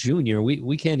just a junior.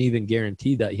 We can't even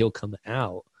guarantee that he'll come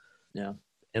out. Yeah.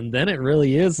 And then it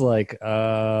really is like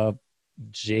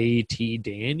JT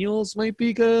Daniels might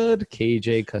be good,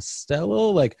 KJ Costello,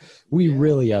 like we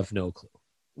really have no clue.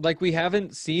 Like, we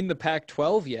haven't seen the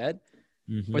Pac-12 yet.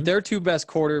 Mm-hmm. But their 2 best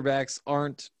quarterbacks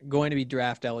aren't going to be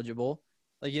draft eligible.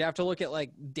 Like, you'd have to look at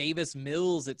like Davis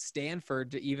Mills at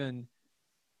Stanford to even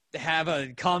have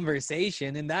a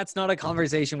conversation, and that's not a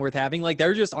conversation worth having. Like,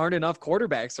 there just aren't enough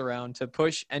quarterbacks around to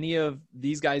push any of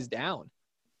these guys down.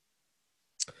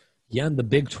 Yeah, and the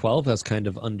Big 12 has kind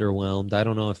of underwhelmed. I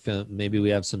don't know if maybe we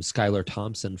have some Skylar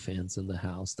Thompson fans in the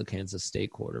house, the Kansas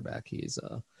State quarterback. He's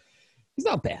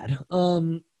not bad.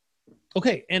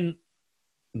 Okay, and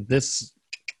this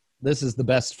is the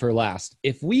best for last.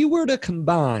 If we were to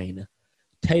combine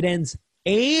tight ends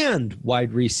and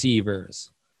wide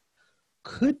receivers,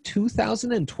 could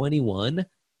 2021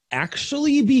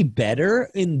 actually be better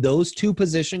in those 2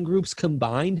 position groups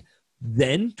combined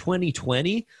than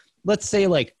 2020? Let's say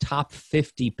like top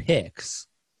 50 picks.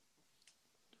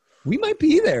 We might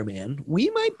be there, man. We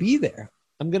might be there.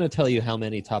 I'm going to tell you how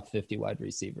many top 50 wide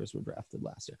receivers were drafted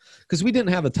last year, because we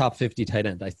didn't have a top 50 tight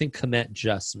end. I think Kmet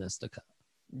just missed a cut.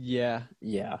 Yeah.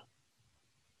 Yeah.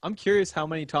 I'm curious how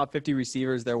many top 50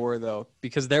 receivers there were, though,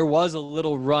 because there was a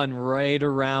little run right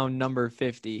around number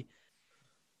 50.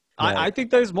 Right. I think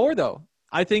there's more, though.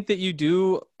 I think that you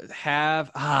do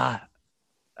have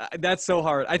that's so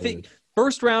hard. I think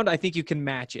first round, I think you can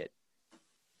match it.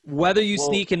 Whether you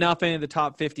sneak enough into the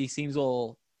top 50 seems a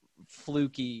little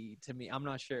fluky to me. I'm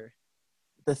not sure.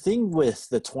 The thing with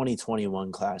the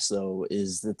 2021 class, though,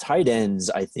 is the tight ends,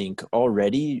 I think,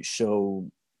 already show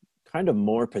kind of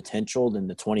more potential than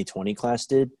the 2020 class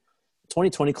did. The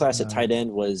 2020 class at tight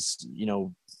end was,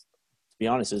 to be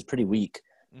honest, it was pretty weak.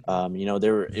 There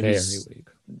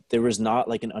was not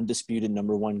like an undisputed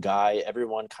number 1 guy.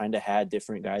 Everyone kind of had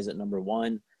different guys at number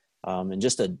 1. And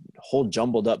just a whole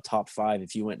jumbled up top 5.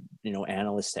 If you went,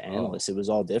 analyst to analyst, it was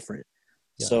all different.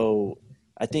 Yeah. So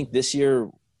I think this year,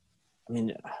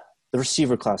 the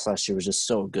receiver class last year was just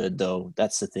so good, though.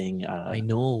 That's the thing. I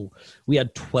know. We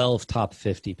had 12 top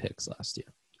 50 picks last year.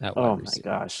 Oh, my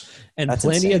gosh. And that's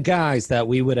plenty insane. of guys that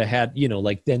we would have had,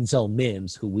 like Denzel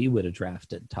Mims, who we would have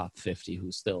drafted top 50, who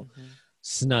still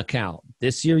snuck out.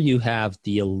 This year you have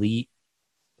the elite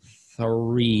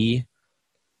 3,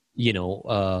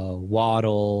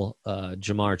 Waddle,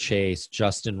 Jamar Chase,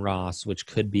 Justin Ross, which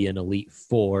could be an elite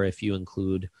 4 if you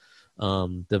include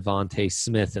Devontae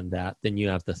Smith in that. Then you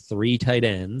have the 3 tight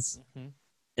ends.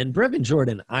 And Brevin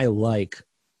Jordan,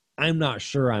 I'm not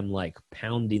sure I'm like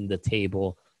pounding the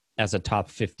table as a top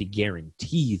 50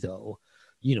 guarantee, though.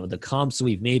 The comps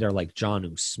we've made are like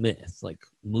Jonnu Smith, like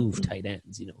move tight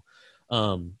ends,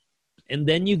 and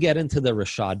then you get into the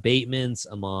Rashad Batemans,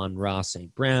 Amon-Ra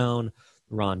St. Brown,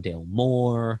 Rondale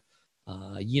Moore,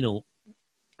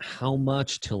 how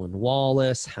much Tylan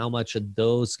Wallace, how much of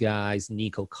those guys,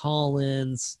 Nico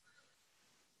Collins.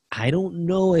 I don't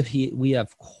know if we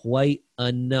have quite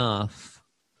enough.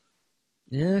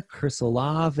 Yeah, Chris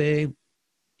Olave.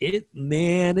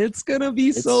 It's gonna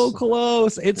be so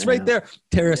close. It's right there.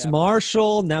 Terrace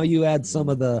Marshall. Now you add some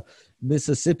of the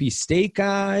Mississippi State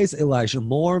guys. Elijah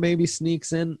Moore maybe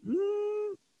sneaks in.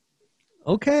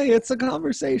 Okay, it's a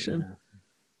conversation.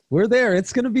 We're there.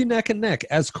 It's going to be neck and neck,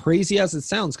 as crazy as it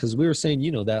sounds, because we were saying,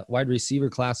 that wide receiver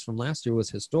class from last year was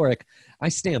historic. I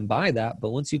stand by that, but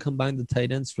once you combine the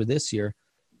tight ends for this year,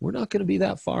 we're not going to be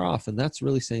that far off, and that's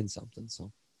really saying something.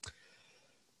 So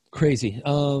crazy.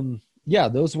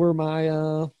 Those were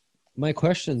my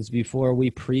questions before we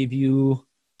preview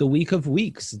the week of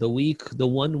weeks, the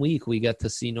 1 week we get to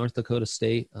see North Dakota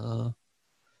State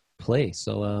play.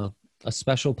 So A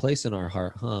special place in our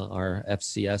heart, huh? Our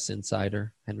FCS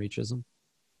insider, Henry Chisholm.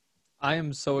 I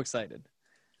am so excited.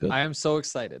 Good. I am so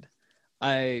excited.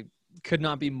 I could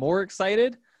not be more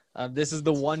excited. This is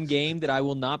the one game that I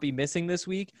will not be missing this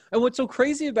week. And what's so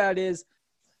crazy about it is,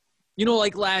 you know,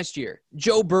 like last year,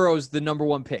 Joe Burrow's the number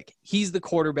one pick. He's the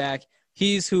quarterback.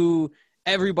 He's who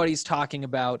everybody's talking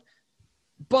about.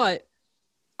 But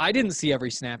I didn't see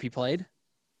every snap he played.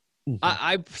 Mhm.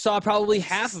 I saw probably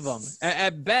half of them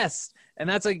at best. And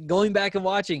that's like going back and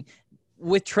watching.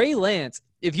 With Trey Lance,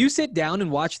 if you sit down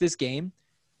and watch this game,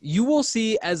 you will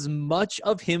see as much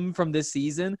of him from this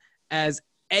season as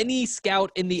any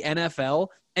scout in the NFL.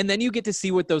 And then you get to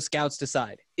see what those scouts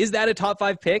decide. Is that a top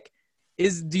 5 pick?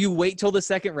 Do you wait till the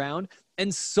second round?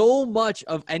 And so much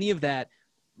of any of that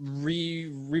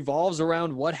revolves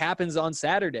around what happens on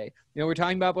Saturday. You know, we're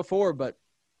talking about before, but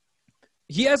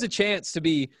he has a chance to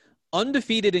be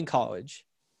undefeated in college,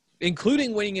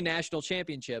 including winning a national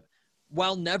championship,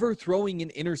 while never throwing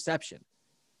an interception.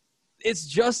 It's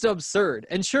just absurd.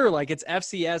 And sure, like it's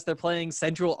FCS, they're playing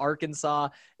Central Arkansas.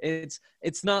 It's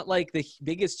not like the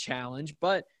biggest challenge,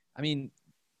 but I mean,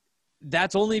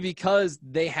 that's only because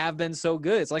they have been so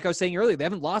good. It's like I was saying earlier, they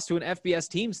haven't lost to an FBS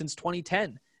team since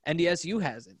 2010. NDSU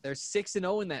hasn't. They're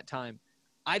 6-0 in that time.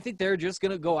 I think they're just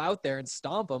going to go out there and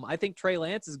stomp them. I think Trey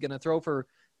Lance is going to throw for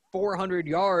 400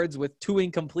 yards with 2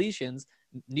 incompletions.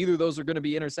 Neither of those are going to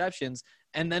be interceptions.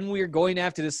 And then we're going to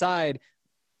have to decide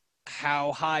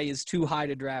how high is too high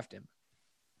to draft him.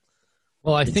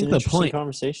 Well, I It's think an the interesting point,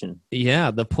 conversation. yeah,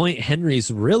 the point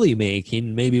Henry's really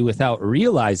making, maybe without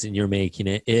realizing you're making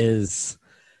it, is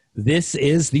this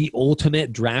is the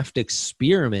ultimate draft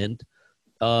experiment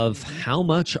of how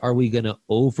much are we going to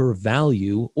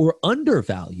overvalue or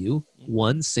undervalue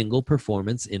one single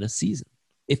performance in a season,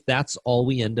 if that's all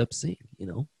we end up seeing, you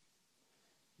know?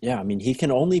 Yeah, I mean, he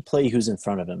can only play who's in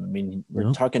front of him. I mean, we're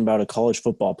Yeah. talking about a college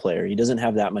football player. He doesn't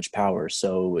have that much power,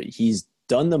 so he's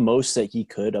done the most that he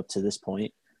could up to this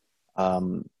point.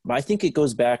 But I think it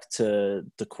goes back to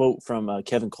the quote from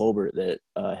Kevin Colbert that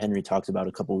Henry talked about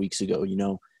a couple weeks ago. You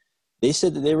know, they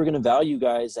said that they were going to value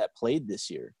guys that played this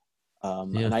year.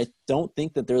 And I don't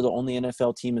think that they're the only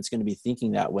NFL team that's going to be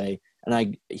thinking that way.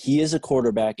 And he is a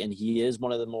quarterback, and he is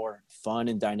one of the more fun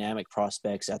and dynamic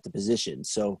prospects at the position.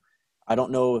 So I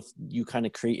don't know if you kind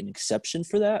of create an exception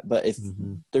for that, but if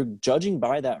they're judging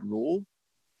by that rule,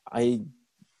 I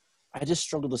just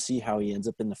struggle to see how he ends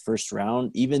up in the first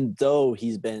round, even though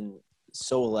he's been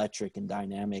so electric and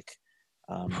dynamic.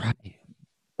 Right.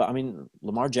 But I mean,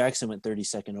 Lamar Jackson went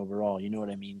 32nd overall. You know what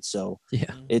I mean? So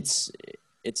Yeah. it's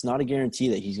not a guarantee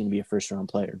that he's going to be a first-round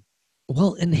player.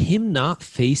 Well, and him not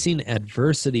facing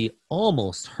adversity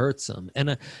almost hurts him.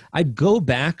 And I'd go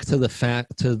back to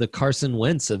the Carson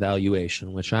Wentz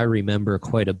evaluation, which I remember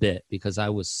quite a bit because I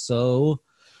was so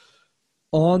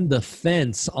on the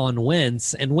fence on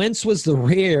Wentz. And Wentz was the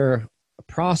rare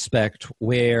prospect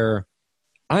where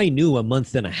I knew a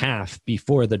month and a half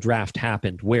before the draft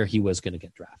happened where he was going to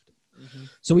get drafted.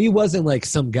 So he wasn't like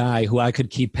some guy who I could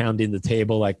keep pounding the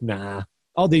table like, nah,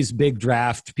 all these big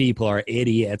draft people are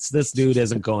idiots. This dude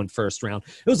isn't going first round.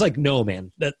 It was like, no, man,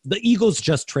 the Eagles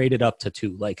just traded up to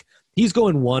 2. Like, he's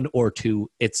going 1 or 2.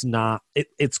 It's not,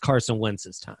 it's Carson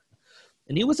Wentz's time.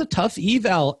 And he was a tough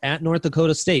eval at North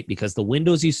Dakota State because the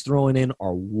windows he's throwing in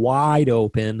are wide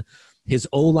open. His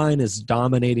O-line is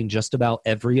dominating just about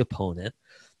every opponent.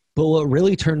 But what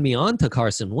really turned me on to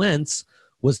Carson Wentz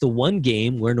was the one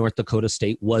game where North Dakota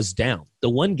State was down. The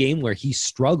one game where he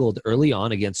struggled early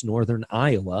on against Northern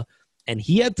Iowa, and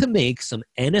he had to make some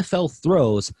NFL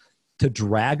throws to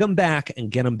drag him back and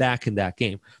get him back in that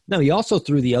game. Now, he also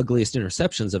threw the ugliest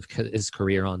interceptions of his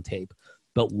career on tape.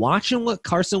 But watching what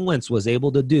Carson Wentz was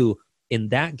able to do in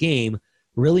that game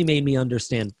really made me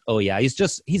understand, oh, yeah,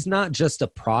 he's not just a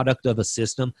product of a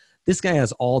system. This guy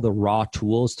has all the raw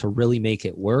tools to really make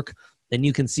it work. And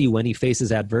you can see when he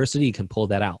faces adversity, he can pull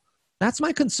that out. That's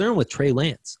my concern with Trey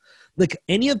Lance. Like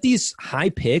any of these high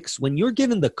picks, when you're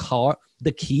given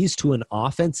the keys to an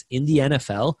offense in the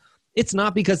NFL, it's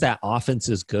not because that offense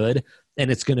is good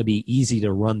and it's going to be easy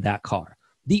to run that car.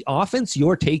 The offense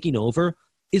you're taking over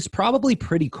is probably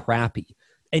pretty crappy.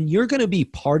 And you're going to be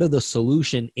part of the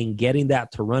solution in getting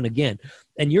that to run again.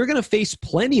 And you're going to face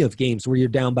plenty of games where you're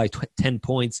down by 10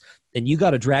 points and you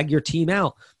got to drag your team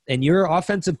out. And your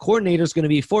offensive coordinator is going to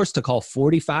be forced to call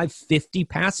 45, 50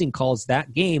 passing calls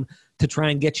that game to try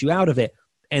and get you out of it.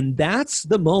 And that's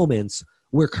the moments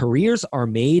where careers are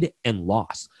made and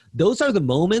lost. Those are the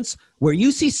moments where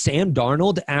you see Sam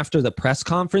Darnold after the press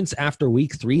conference after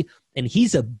week 3 And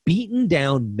he's a beaten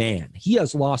down man. He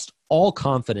has lost all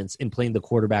confidence in playing the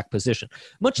quarterback position,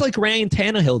 much like Ryan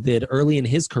Tannehill did early in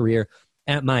his career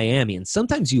at Miami. And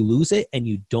sometimes you lose it and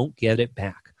you don't get it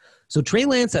back. So Trey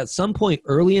Lance at some point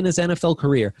early in his NFL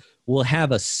career will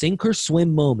have a sink or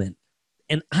swim moment.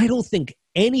 And I don't think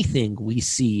anything we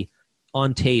see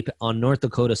on tape on North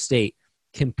Dakota State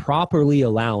can properly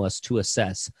allow us to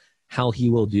assess how he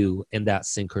will do in that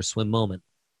sink or swim moment.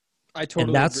 I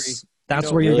totally agree. That's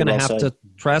where you're going to have to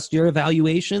trust your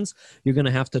evaluations. You're going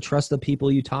to have to trust the people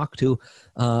you talk to.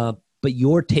 But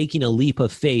you're taking a leap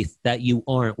of faith that you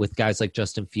aren't with guys like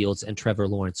Justin Fields and Trevor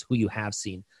Lawrence, who you have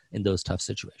seen in those tough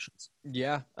situations.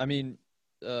 Yeah. I mean,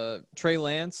 Trey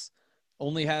Lance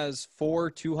only has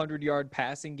 4 200-yard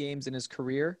passing games in his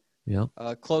career. Yeah.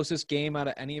 Closest game out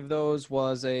of any of those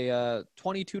was a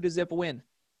 22-0 win.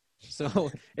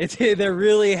 So there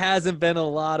really hasn't been a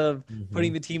lot of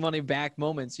putting the team on their back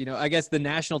moments. You know, I guess the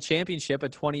national championship, a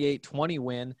 28-20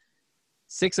 win,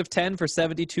 6 of 10 for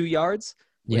 72 yards,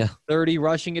 with 30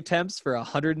 rushing attempts for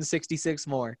 166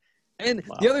 more. And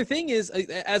the other thing is,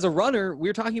 as a runner, we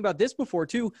were talking about this before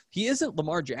too, he isn't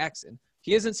Lamar Jackson.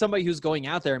 He isn't somebody who's going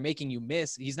out there and making you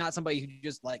miss. He's not somebody who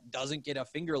just doesn't get a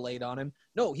finger laid on him.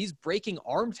 No, he's breaking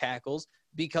arm tackles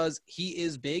because he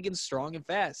is big and strong and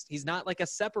fast. He's not like a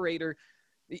separator.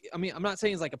 I mean, I'm not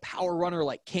saying he's like a power runner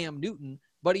like Cam Newton,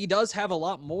 but he does have a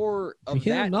lot more of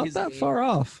that. Not that far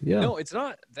off. Yeah. No, it's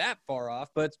not that far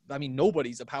off, but I mean,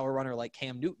 nobody's a power runner like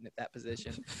Cam Newton at that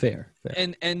position. Fair.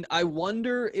 And I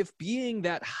wonder if being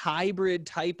that hybrid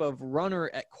type of runner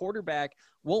at quarterback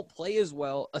won't play as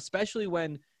well, especially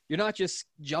when you're not just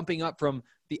jumping up from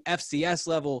the FCS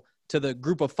level to the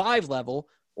group of 5 level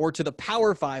or to the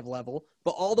power 5 level,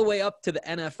 but all the way up to the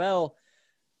NFL.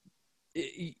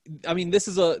 I mean, this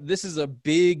is a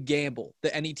big gamble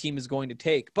that any team is going to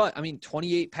take. But I mean,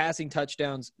 28 passing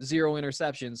touchdowns, 0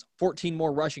 interceptions, 14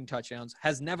 more rushing touchdowns,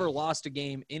 has never lost a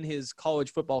game in his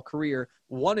college football career,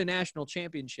 won a national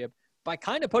championship by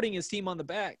kind of putting his team on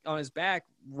his back,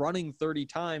 running 30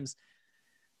 times.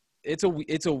 It's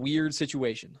a weird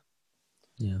situation.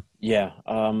 Yeah.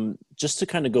 Just to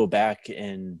kind of go back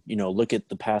and, look at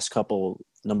the past couple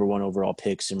number 1 overall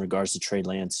picks in regards to Trey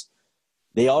Lance.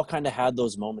 They all kind of had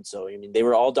those moments, though. I mean, they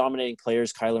were all dominating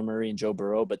players, Kyler Murray and Joe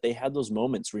Burrow, but they had those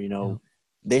moments where,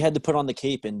 they had to put on the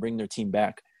cape and bring their team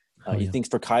back. You think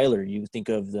for Kyler, you think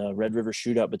of the Red River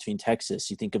shootout between Texas.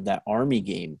 You think of that Army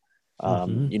game.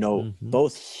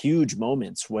 Both huge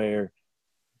moments where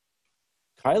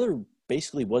Kyler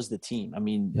basically was the team. I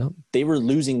mean, they were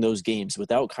losing those games.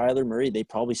 Without Kyler Murray, they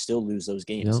probably still lose those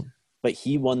games. But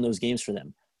he won those games for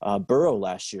them. Burrow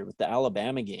last year with the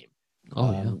Alabama game.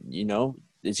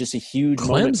 It's just a huge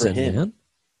moment for him. Man.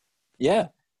 Yeah.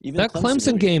 Even that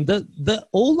Clemson game, the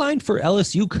O-line for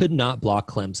LSU could not block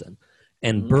Clemson.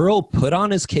 And Burrow put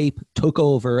on his cape, took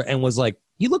over, and was like,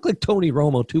 he looked like Tony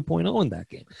Romo 2.0 in that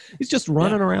game. He's just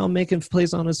running around, making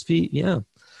plays on his feet. Yeah.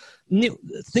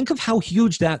 Think of how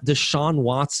huge that Deshaun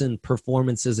Watson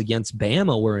performances against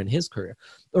Bama were in his career.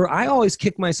 Or I always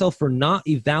kick myself for not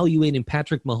evaluating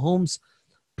Patrick Mahomes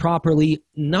properly,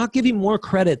 not giving more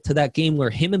credit to that game where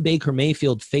him and Baker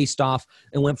Mayfield faced off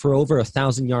and went for over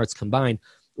 1,000 yards combined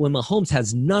when Mahomes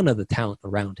has none of the talent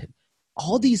around him.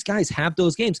 All these guys have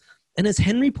those games. And as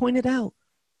Henry pointed out,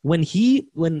 when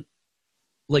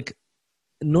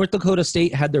North Dakota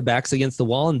State had their backs against the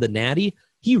wall in the Natty,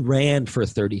 he ran for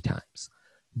 30 times.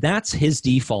 That's his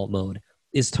default mode,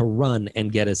 is to run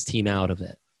and get his team out of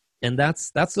it. And that's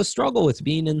the struggle with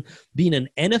being an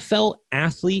NFL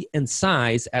athlete and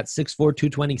size at 6'4",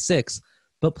 226,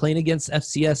 but playing against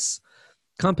FCS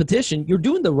competition. You're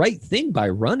doing the right thing by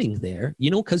running there,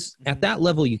 because at that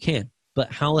level you can.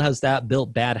 But how has that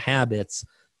built bad habits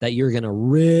that you're going to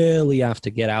really have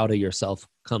to get out of yourself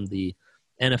come the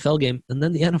NFL game? And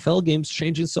then the NFL game's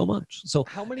changing so much. So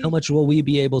how much will we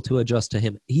be able to adjust to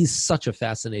him? He's such a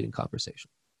fascinating conversation.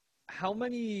 How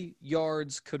many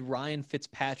yards could Ryan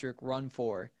Fitzpatrick run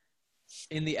for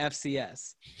in the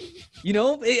FCS?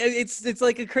 It's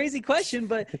like a crazy question,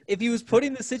 but if he was put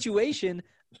in the situation,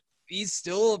 he's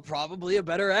still probably a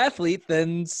better athlete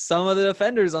than some of the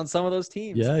defenders on some of those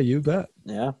teams. Yeah, you bet.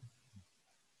 Yeah.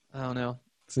 I don't know.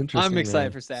 It's interesting. I'm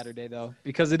excited for Saturday, though,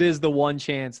 because it is the one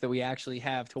chance that we actually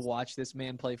have to watch this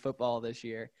man play football this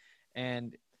year.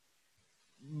 And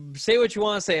say what you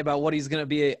want to say about what he's going to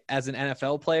be as an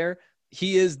NFL player.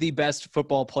 He is the best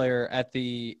football player at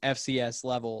the FCS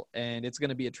level, and it's going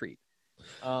to be a treat.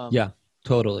 Yeah,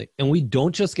 totally. And we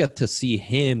don't just get to see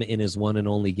him in his one and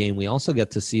only game. We also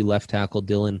get to see left tackle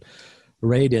Dylan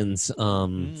Radins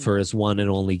for his one and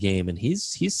only game, and he's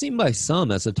seen by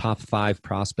some as a top 5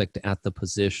 prospect at the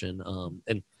position.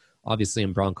 And obviously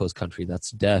in Broncos country,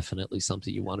 that's definitely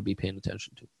something you want to be paying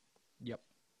attention to. Yep.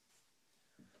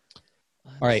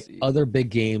 All right, other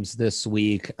big games this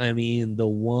week. I mean, the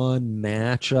one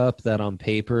matchup that on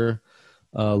paper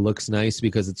looks nice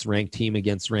because it's ranked team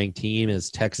against ranked team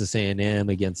is Texas A&M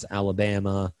against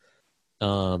Alabama.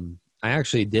 I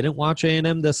actually didn't watch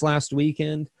A&M this last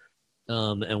weekend,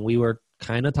 and we were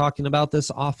kind of talking about this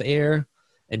off air,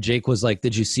 and Jake was like,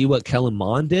 did you see what Kellen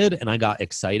Mond did? And I got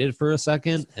excited for a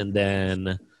second, and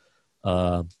then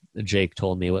Jake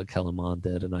told me what Kellen Mond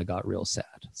did, and I got real sad.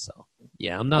 So,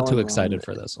 yeah, I'm not too excited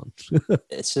for this one.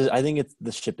 It's just, I think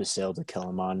the ship has sailed to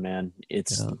Kellen Mond, man. I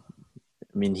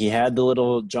mean, he had the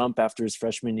little jump after his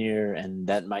freshman year, and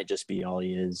that might just be all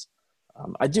he is.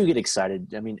 I do get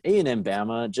excited. I mean, A&M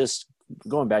Bama, just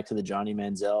going back to the Johnny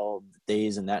Manziel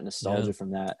days and that nostalgia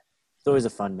from that, it's always a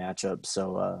fun matchup.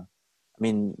 So, I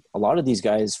mean, a lot of these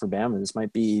guys for Bama, this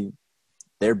might be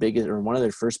their biggest or one of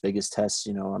their first biggest tests.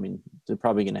 You know, I mean, they're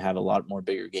probably going to have a lot more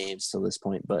bigger games till this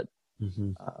point, but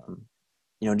you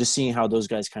know, just seeing how those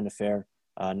guys kind of fare.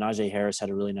 Najee Harris had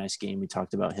a really nice game. We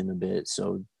talked about him a bit.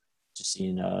 So just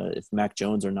seeing if Mac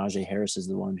Jones or Najee Harris is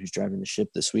the one who's driving the ship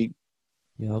this week.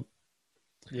 Yep.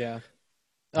 Yeah.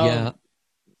 Yeah.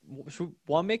 Should we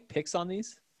want to make picks on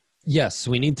these? Yes,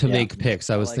 we need to make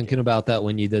picks. I was thinking about that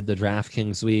when you did the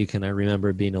DraftKings week, and I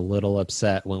remember being a little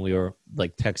upset when we were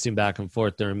like texting back and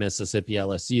forth during Mississippi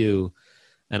LSU,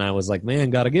 and I was like, man,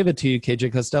 got to give it to you.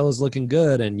 KJ Costello's looking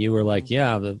good. And you were like,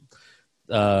 yeah, the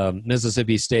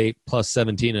Mississippi State plus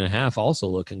 17.5 also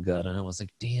looking good. And I was like,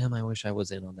 damn, I wish I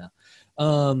was in on that.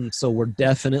 So we're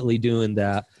definitely doing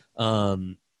that. A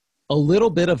little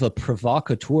bit of a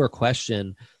provocateur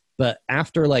question, but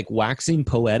after like waxing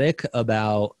poetic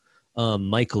about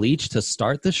Mike Leach to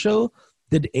start the show,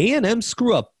 did A&M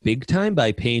screw up big time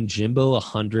by paying Jimbo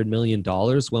 $100 million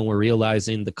when we're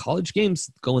realizing the college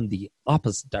game's going the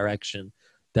opposite direction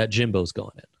that Jimbo's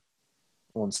going in?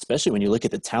 Well, especially when you look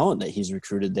at the talent that he's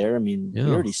recruited there. I mean, you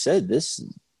already said this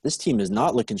team is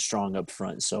not looking strong up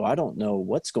front, so I don't know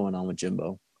what's going on with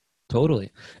Jimbo.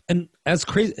 Totally. And as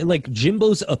crazy, like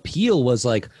Jimbo's appeal was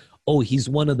like, oh, he's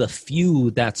one of the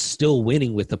few that's still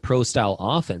winning with the pro-style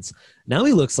offense. Now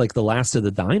he looks like the last of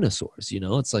the dinosaurs, you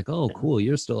know? It's like, oh, cool,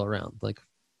 you're still around. Like,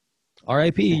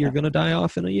 RIP, you're going to die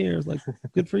off in a year. Like,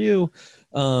 good for you.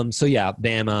 So, yeah,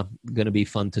 Bama, going to be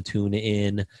fun to tune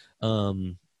in.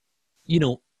 You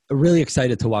know, really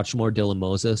excited to watch more Dylan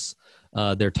Moses,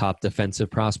 their top defensive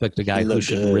prospect, a guy who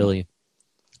should really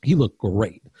 – he looked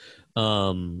great.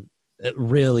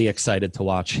 Really excited to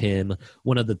watch him.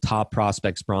 One of the top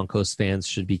prospects Broncos fans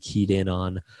should be keyed in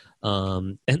on.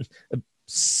 And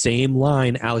same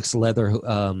line, Alex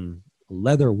Leatherwood,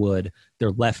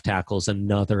 their left tackles,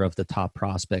 another of the top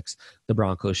prospects the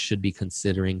Broncos should be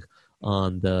considering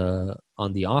on the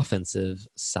offensive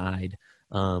side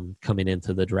coming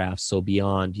into the draft. So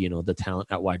beyond, you know, the talent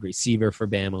at wide receiver for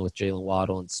Bama with Jalen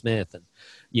Waddle and Smith, and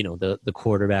you know, the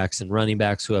quarterbacks and running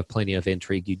backs who have plenty of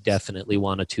intrigue, you definitely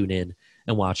want to tune in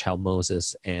and watch how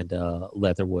Moses and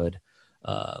Leatherwood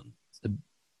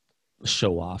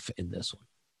show off in this one.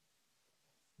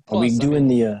 Are we doing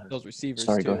those receivers?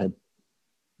 Sorry, too. go ahead.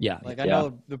 Yeah. I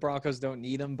know the Broncos don't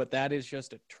need them, but that is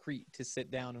just a treat to sit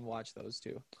down and watch those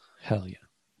two. Hell yeah.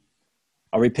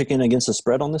 Are we picking against the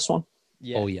spread on this one?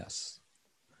 Yeah. Oh, yes.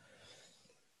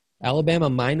 Alabama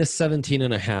minus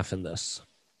 17.5 in this.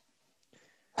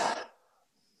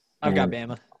 I've got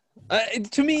Bama.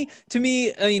 To me,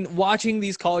 I mean, watching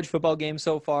these college football games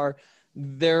so far,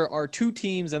 there are two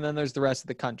teams, and then there's the rest of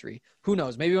the country. Who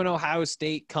knows? Maybe when Ohio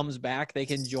State comes back, they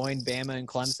can join Bama and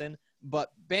Clemson. But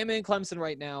Bama and Clemson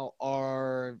right now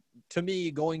are, to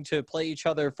me, going to play each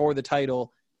other for the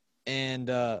title. And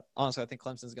honestly, I think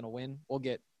Clemson's going to win. We'll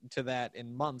get to that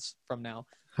in months from now.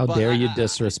 How dare you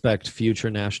disrespect future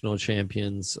national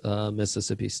champions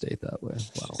Mississippi State that way?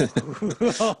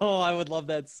 Wow. Oh, I would love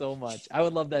that so much.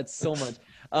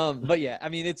 But yeah, I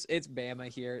mean, it's Bama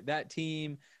here. That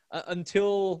team,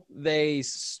 until they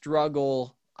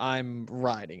struggle, I'm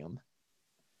riding them.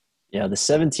 Yeah, the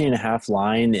 17.5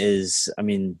 line is, I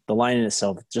mean, the line in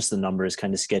itself, just the number is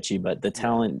kind of sketchy, but the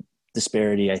talent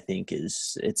disparity, I think,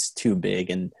 it's too big.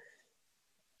 And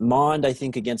Mond, I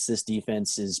think, against this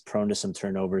defense is prone to some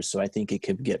turnovers, so I think it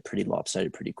could get pretty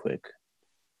lopsided pretty quick.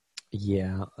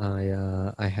 Yeah,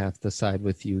 I have to side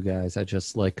with you guys. I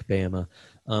just like Bama.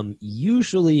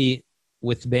 Usually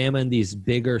with Bama and these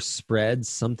bigger spreads,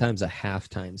 sometimes a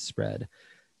halftime spread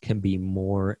can be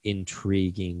more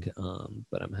intriguing,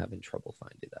 but I'm having trouble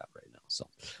finding that right now. So,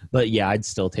 but yeah, I'd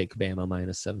still take Bama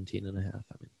minus 17.5.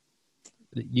 I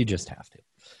mean, you just have to.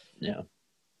 Yeah.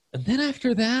 And then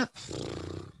after that,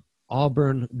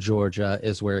 Auburn, Georgia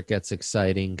is where it gets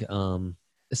exciting,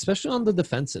 especially on the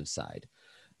defensive side.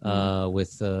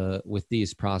 With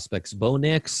these prospects. Bo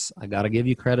Nix, I got to give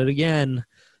you credit again.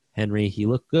 Henry, he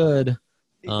looked good.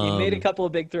 He made a couple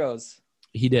of big throws.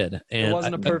 He did. And it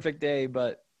wasn't a perfect day,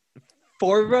 but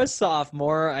for a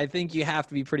sophomore, I think you have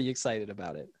to be pretty excited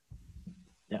about it.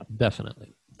 Yeah,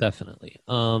 definitely.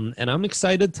 And I'm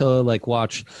excited to like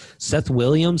watch Seth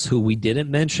Williams, who we didn't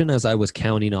mention as I was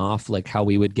counting off like how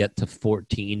we would get to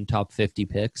 14 top 50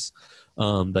 picks.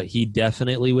 But he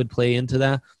definitely would play into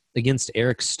that against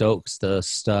Eric Stokes, the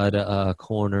stud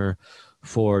corner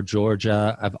for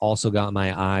Georgia. I've also got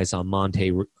my eyes on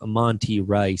Monty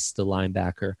Rice, the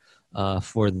linebacker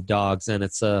for the Dogs, and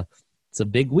it's a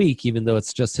big week, even though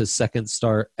it's just his second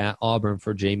start at Auburn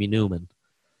for Jamie Newman.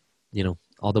 You know,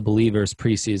 all the believers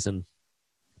preseason,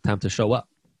 time to show up.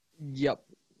 Yep,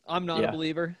 I'm not a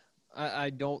believer. I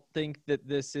don't think that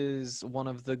this is one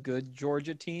of the good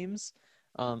Georgia teams.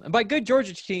 And by good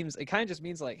Georgia teams, it kind of just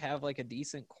means like have like a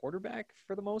decent quarterback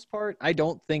for the most part. I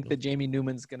don't think that Jamie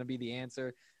Newman's going to be the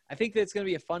answer. I think that it's going to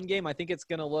be a fun game. I think it's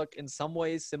going to look in some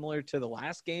ways similar to the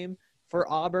last game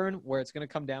for Auburn, where it's going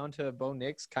to come down to Bo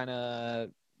Nix kind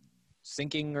of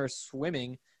sinking or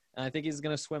swimming. And I think he's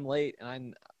going to swim late.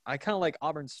 And I kind of like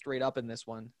Auburn straight up in this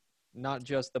one, not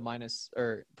just the minus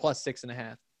or plus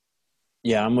 6.5.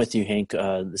 Yeah, I'm with you, Hank.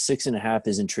 The 6.5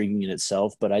 is intriguing in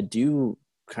itself, but I do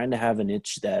kind of have an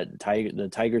itch that the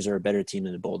Tigers are a better team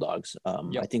than the Bulldogs.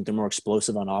 I think they're more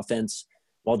explosive on offense.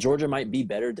 While Georgia might be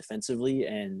better defensively,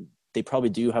 and they probably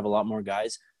do have a lot more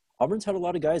guys, Auburn's had a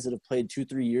lot of guys that have played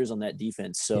 2-3 years on that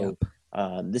defense. So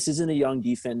this isn't a young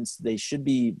defense. They should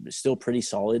be still pretty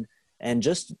solid. And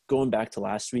just going back to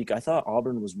last week, I thought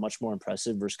Auburn was much more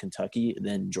impressive versus Kentucky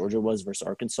than Georgia was versus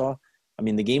Arkansas. I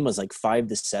mean, the game was like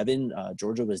 5-7.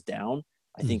 Georgia was down,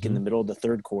 I think, in the middle of the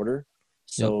third quarter.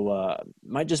 So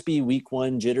might just be week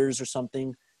one jitters or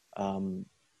something.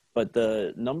 But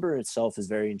the number itself is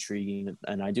very intriguing.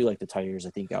 And I do like the Tigers, I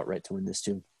think, outright to win this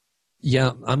too.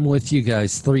 Yeah, I'm with you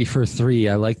guys. 3 for 3.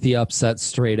 I like the upset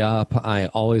straight up. I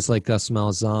always like Gus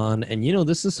Malzahn. And, you know,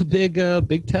 this is a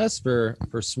big test for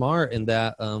Smart in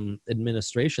that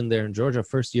administration there in Georgia.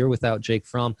 First year without Jake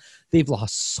Fromm. They've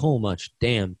lost so much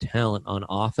damn talent on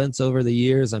offense over the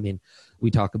years. I mean, we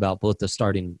talk about both the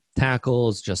starting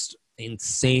tackles, just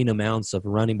insane amounts of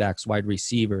running backs, wide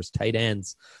receivers, tight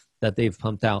ends that they've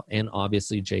pumped out, and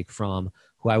obviously Jake Fromm,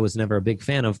 who I was never a big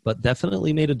fan of, but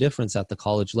definitely made a difference at the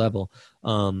college level.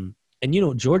 And, you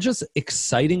know, Georgia's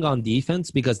exciting on defense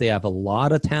because they have a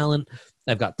lot of talent.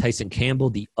 I've got Tyson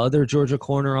Campbell, the other Georgia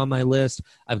corner on my list.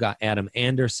 I've got Adam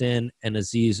Anderson and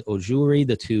Aziz Ojuri,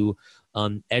 the two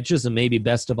edges, and maybe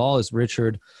best of all is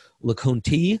Richard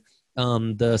LeCounte,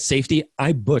 the safety.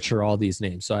 I butcher all these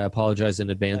names, so I apologize in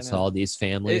advance to all these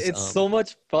families. It's so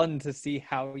much fun to see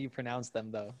how you pronounce them,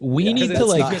 though. We need to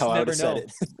like not how I would have said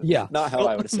it. Yeah, not how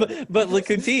I would have said it. But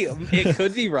LeCounte, it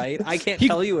could be right. I can't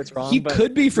tell you it's wrong. He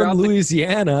could be from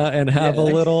Louisiana and have a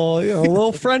little, a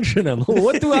little French in him.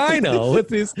 What do I know with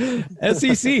this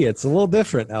SEC? It's a little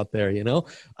different out there, you know.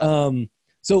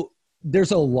 So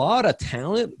there's a lot of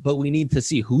talent, but we need to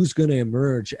see who's going to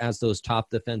emerge as those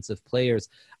top defensive players.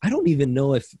 I don't even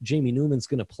know if Jamie Newman's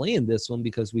going to play in this one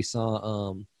because we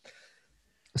saw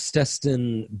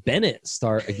Stetson Bennett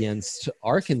start against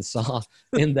Arkansas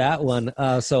in that one.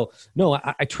 So, no,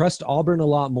 I trust Auburn a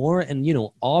lot more. And, you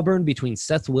know, Auburn between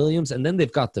Seth Williams and then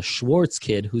they've got the Schwartz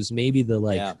kid who's maybe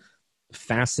the,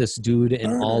 fastest dude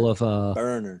in all of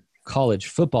college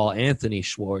football, Anthony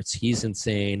Schwartz. He's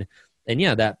insane. And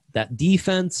yeah, that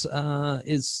defense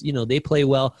is, you know, they play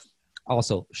well.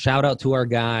 Also, shout out to our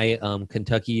guy,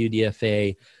 Kentucky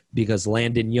UDFA, because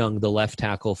Landon Young, the left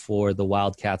tackle for the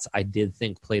Wildcats, I did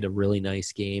think played a really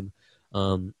nice game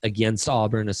against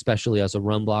Auburn, especially as a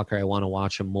run blocker. I want to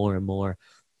watch him more and more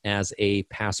as a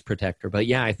pass protector. But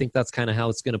yeah, I think that's kind of how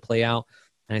it's going to play out.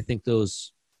 And I think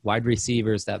those wide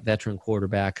receivers, that veteran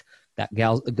quarterback, that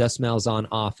Gus Malzahn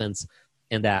offense,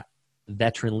 and that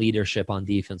veteran leadership on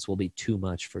defense will be too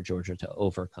much for Georgia to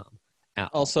overcome.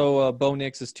 Also, Bo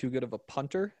Nix is too good of a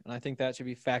punter, and I think that should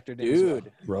be factored in. Dude,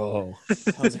 as well. Bro,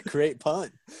 that was a great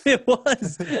punt. It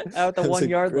was out the 1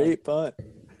 yard line. Great punt.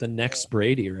 The next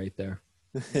Brady right there.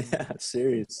 Yeah,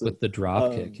 seriously. With the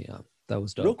drop kick, yeah, that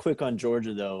was dope. Real quick on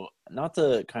Georgia, though, not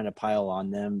to kind of pile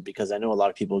on them because I know a lot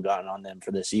of people have gotten on them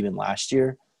for this even last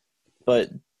year, but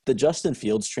the Justin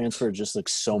Fields transfer just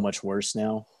looks so much worse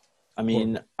now. I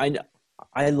mean,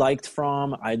 I liked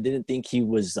Fromm. I didn't think he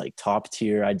was like top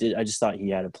tier. I just thought he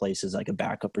had a place as like a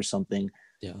backup or something.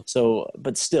 Yeah. So,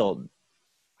 but still,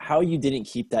 how you didn't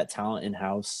keep that talent in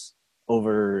house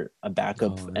over a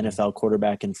backup NFL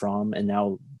quarterback in Fromm, and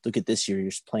now look at this year.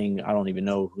 You're playing. I don't even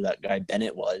know who that guy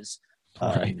Bennett was.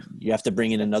 Right. You have to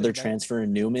bring in Spencer another Bennett. transfer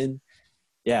in Newman.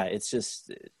 Yeah, it's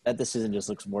just that decision just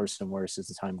looks worse and worse as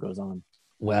the time goes on.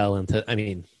 Well,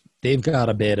 they've got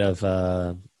a bit of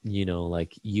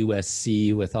like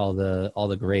USC with all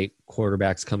the great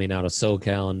quarterbacks coming out of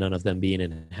SoCal and none of them being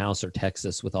in house, or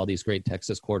Texas with all these great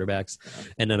Texas quarterbacks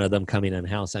and none of them coming in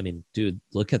house. I mean, dude,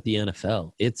 look at the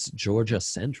NFL. It's Georgia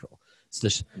Central.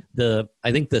 It's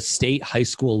I think the state high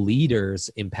school leaders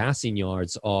in passing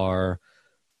yards are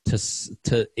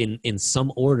in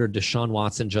some order: Deshaun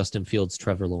Watson, Justin Fields,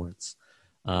 Trevor Lawrence.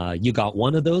 You got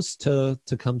one of those to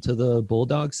come to the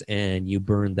Bulldogs, and you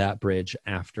burned that bridge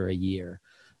after a year.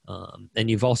 And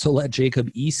you've also let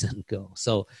Jacob Eason go.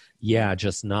 So, yeah,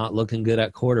 just not looking good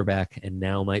at quarterback, and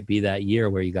now might be that year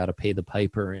where you got to pay the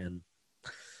piper and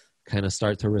kind of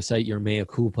start to recite your mea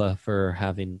culpa for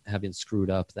having screwed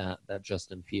up that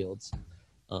Justin Fields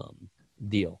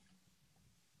deal.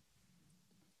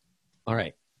 All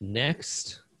right,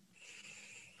 next.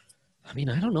 I mean,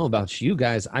 I don't know about you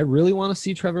guys. I really want to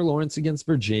see Trevor Lawrence against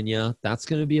Virginia. That's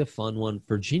going to be a fun one.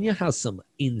 Virginia has some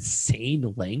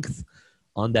insane length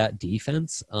on that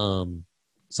defense.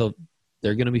 So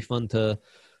they're going to be fun to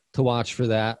watch for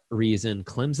that reason.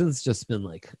 Clemson's just been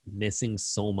like missing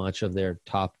so much of their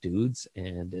top dudes,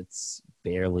 and it's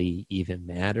barely even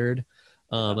mattered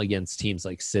against teams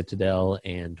like Citadel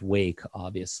and Wake,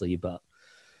 obviously. But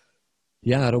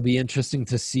yeah, it'll be interesting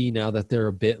to see now that they're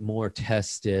a bit more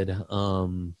tested.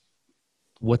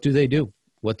 What do they do?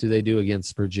 What do they do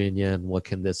against Virginia, and what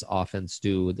can this offense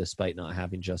do despite not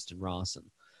having Justin Ross and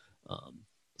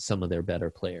some of their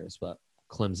better players? But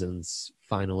Clemson's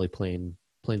finally playing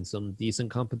some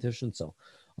decent competition, so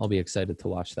I'll be excited to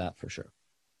watch that for sure.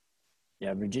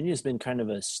 Yeah, Virginia's been kind of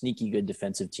a sneaky good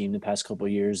defensive team the past couple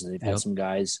of years, and they've had some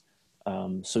guys.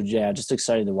 So, yeah, just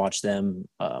excited to watch them.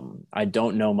 I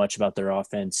don't know much about their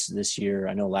offense this year.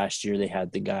 I know last year they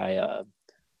had the guy,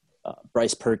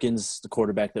 Bryce Perkins, the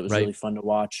quarterback that was really fun to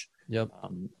watch. Yep.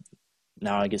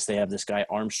 Now I guess they have this guy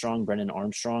Brennan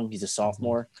Armstrong. He's a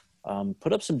sophomore.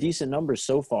 Put up some decent numbers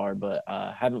so far, but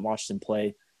haven't watched him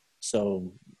play.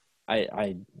 So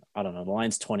I don't know. The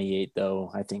line's 28, though.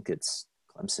 I think it's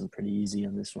Clemson pretty easy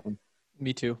on this one.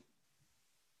 Me too.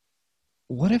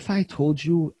 What if I told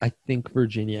you I think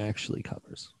Virginia actually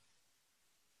covers?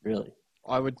 Really?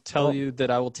 I would tell you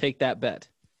that I will take that bet.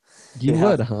 You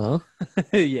would, huh?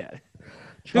 Yeah.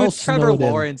 Charles Dude, Trevor Snowden.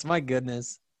 Lawrence, my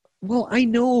goodness. Well, I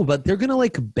know, but they're going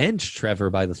to bench Trevor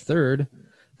by the third.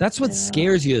 That's what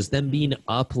scares you, is them being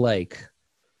up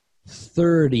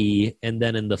 30 and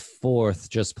then in the fourth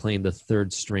just playing the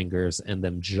third stringers and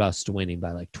them just winning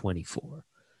by 24.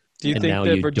 Do you think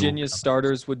that Virginia's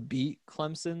starters would beat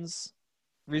Clemson's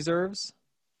reserves?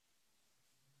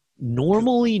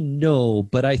 Normally, no,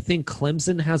 but I think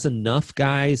Clemson has enough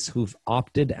guys who've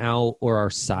opted out or are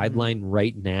sidelined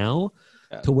right now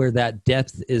to where that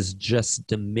depth is just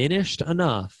diminished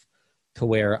enough to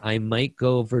where I might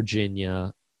go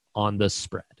Virginia on the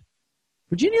spread.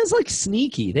 Virginia's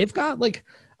sneaky. They've got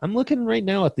I'm looking right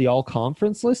now at the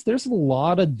all-conference list. There's a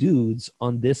lot of dudes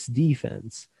on this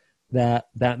defense that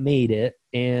made it,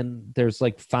 and there's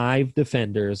 5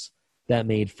 defenders that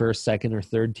made first, second, or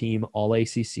third team all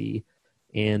ACC.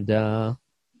 And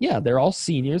they're all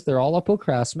seniors. They're all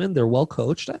upperclassmen. They're well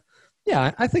coached.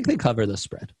 Yeah, I think they cover the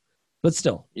spread. But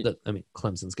still,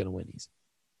 Clemson's going to win easy.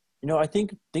 I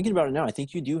think thinking about it now, I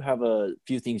think you do have a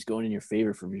few things going in your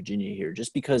favor for Virginia here,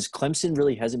 just because Clemson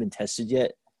really hasn't been tested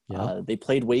yet. Yeah. They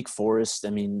played Wake Forest.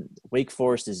 Wake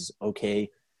Forest is okay,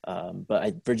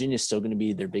 but Virginia's still going to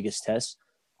be their biggest test.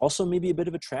 Also, maybe a bit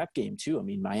of a trap game too.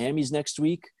 Miami's next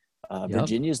week.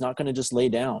 Virginia's not going to just lay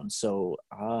down. So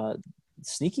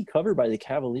sneaky cover by the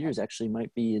Cavaliers actually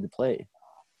might be the play.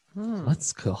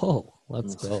 Let's go.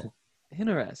 Let's go.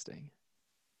 Interesting.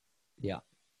 Yeah.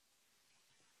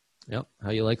 Yep. How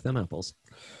you like them apples?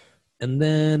 And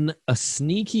then a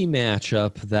sneaky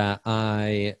matchup that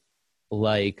I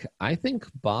like. I think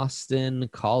Boston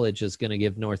College is going to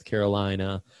give North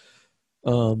Carolina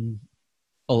a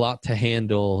lot to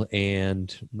handle, and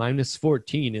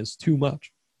 -14 is too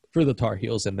much for the Tar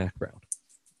Heels and Mac Brown.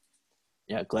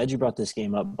 Yeah, glad you brought this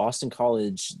game up. Boston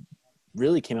College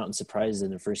really came out and surprised in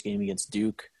their first game against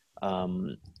Duke.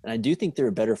 And I do think they're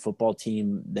a better football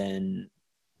team than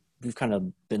we've kind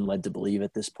of been led to believe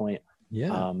at this point.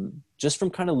 Yeah. Just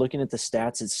from kind of looking at the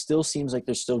stats, it still seems like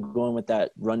they're still going with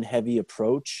that run-heavy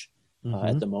approach.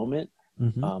 at the moment.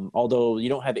 Although you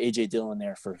don't have A.J. Dillon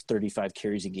there for 35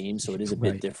 carries a game, so it is a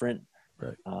bit different.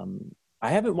 Right. I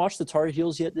haven't watched the Tar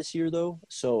Heels yet this year, though,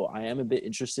 so I am a bit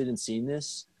interested in seeing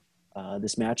this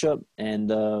matchup. And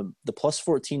the plus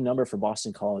 14 number for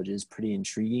Boston College is pretty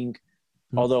intriguing,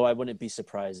 although I wouldn't be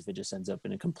surprised if it just ends up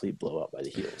in a complete blowout by the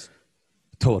Heels.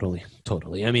 Totally.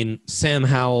 I mean, Sam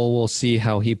Howell, we'll see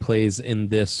how he plays in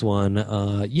this one.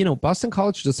 Boston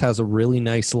College just has a really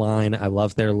nice line. I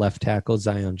love their left tackle,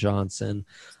 Zion Johnson.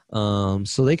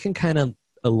 So they can kind of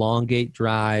elongate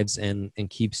drives and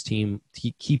keep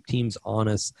teams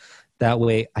honest. That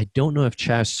way, I don't know if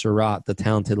Chaz Surratt, the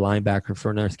talented linebacker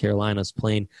for North Carolina, is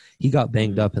playing. He got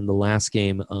banged up in the last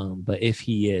game, but if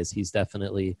he is, he's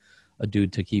definitely a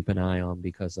dude to keep an eye on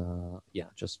because,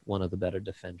 just one of the better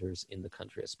defenders in the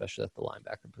country, especially at the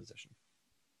linebacker position.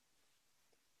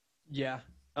 Yeah.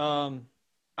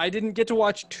 I didn't get to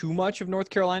watch too much of North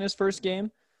Carolina's first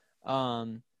game.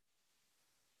 But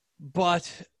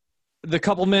the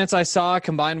couple minutes I saw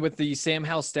combined with the Sam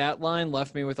Howell stat line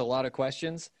left me with a lot of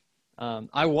questions.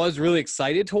 I was really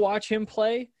excited to watch him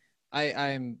play.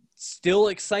 I'm still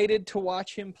excited to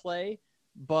watch him play,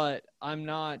 but I'm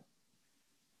not.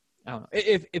 I don't know.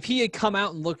 If he had come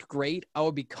out and looked great, I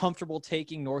would be comfortable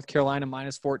taking North Carolina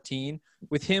minus 14.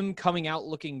 With him coming out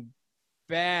looking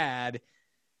bad,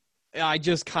 I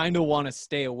just kind of want to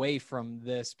stay away from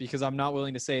this because I'm not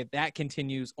willing to say that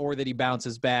continues or that he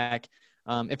bounces back.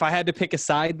 If I had to pick a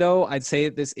side, though, I'd say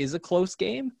that this is a close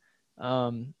game.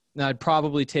 I'd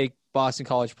probably take Boston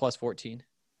College plus 14.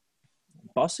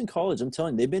 Boston College, I'm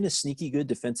telling you, they've been a sneaky good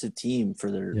defensive team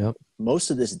for their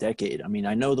most of this decade. I mean,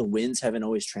 I know the wins haven't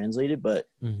always translated, but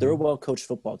they're a well-coached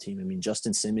football team. I mean,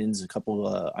 Justin Simmons, a couple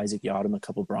Isaac Yadam, a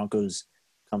couple Broncos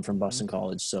come from Boston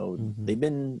College. So they've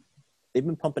been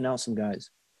pumping out some guys.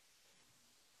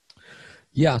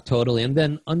 Yeah, totally. And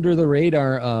then under the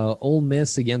radar, Ole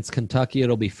Miss against Kentucky.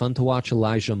 It'll be fun to watch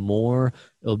Elijah Moore.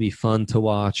 It'll be fun to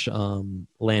watch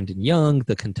Landon Young,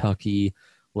 the Kentucky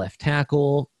left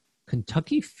tackle.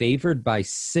 Kentucky favored by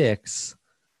 6.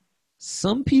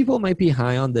 Some people might be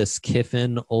high on this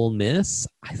Kiffin Ole Miss.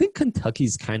 I think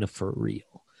Kentucky's kind of for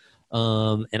real.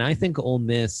 And I think Ole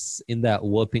Miss, in that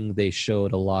whooping, they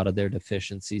showed a lot of their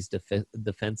deficiencies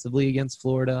defensively against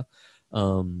Florida.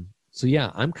 So,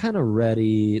 yeah, I'm kind of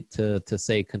ready to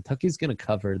say Kentucky's going to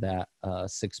cover that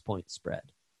 6-point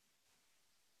spread.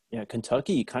 Yeah,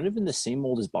 Kentucky kind of in the same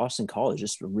mold as Boston College,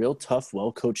 just a real tough,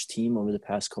 well-coached team over the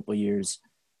past couple of years.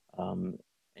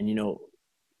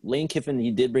 Lane Kiffin,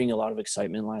 he did bring a lot of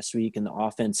excitement last week, and the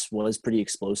offense was pretty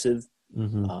explosive. I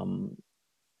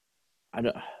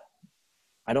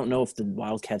don't know if the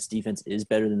Wildcats defense is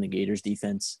better than the Gators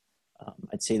defense.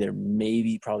 I'd say they're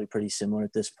probably pretty similar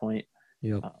at this point.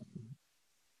 Yep.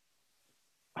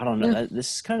 I don't know. Yeah.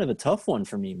 This is kind of a tough one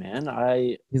for me, man.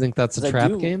 You think that's a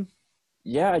trap game?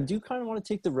 Yeah, I do kind of want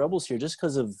to take the Rebels here just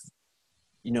because of,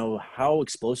 how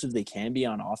explosive they can be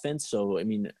on offense. So, I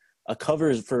mean, a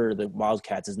cover for the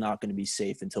Wildcats is not going to be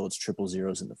safe until it's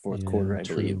 0-0s in the fourth quarter, I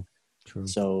believe. True.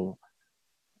 So,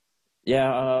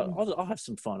 yeah, I'll have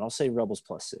some fun. I'll say Rebels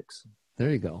plus 6.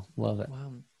 There you go. Love it.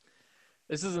 Wow.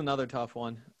 This is another tough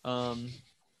one.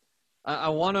 I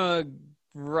want to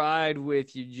ride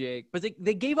with you, Jake, but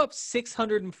they gave up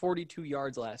 642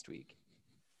 yards last week.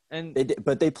 And they did,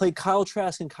 but they played Kyle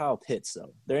Trask and Kyle Pitts,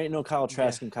 though. There ain't no Kyle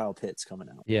Trask and Kyle Pitts coming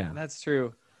out. Yeah, that's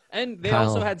true. And they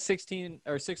also had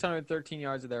 613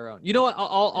 yards of their own. You know what?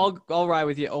 I'll ride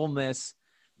with you. Ole Miss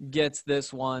gets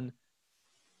this one.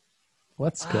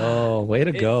 Let's go. Way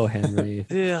to go, Henry.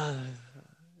 Yeah.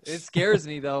 It scares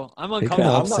me, though. I'm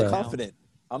uncomfortable.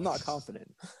 I'm not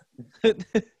confident.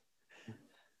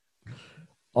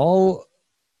 I'll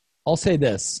say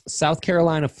this. South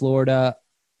Carolina, Florida.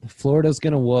 Florida's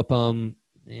going to whoop them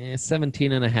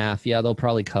 17.5. Yeah, they'll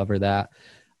probably cover that.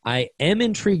 I am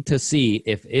intrigued to see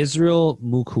if Israel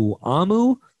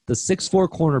Mukuamu, the 6'4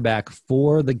 cornerback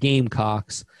for the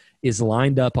Gamecocks, is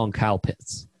lined up on Kyle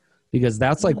Pitts. Because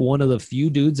that's like one of the few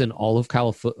dudes in all of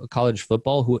college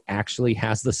football who actually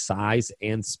has the size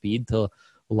and speed to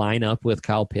line up with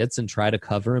Kyle Pitts and try to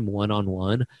cover him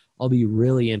one-on-one. I'll be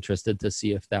really interested to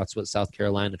see if that's what South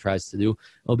Carolina tries to do.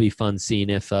 It'll be fun seeing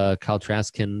if Kyle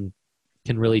Trask can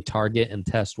really target and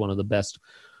test one of the best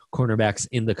cornerbacks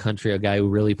in the country, a guy who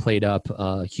really played up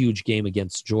a huge game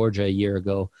against Georgia a year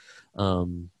ago.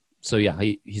 So, yeah,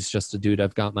 he's just a dude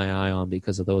I've got my eye on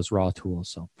because of those raw tools.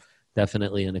 So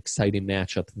definitely an exciting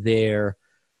matchup there,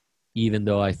 even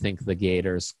though I think the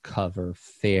Gators cover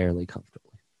fairly comfortably.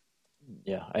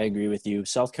 Yeah, I agree with you.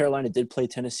 South Carolina did play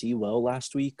Tennessee well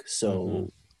last week. So,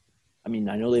 I mean,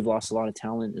 I know they've lost a lot of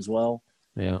talent as well.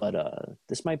 Yeah. But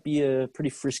this might be a pretty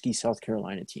frisky South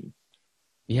Carolina team.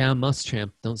 Yeah,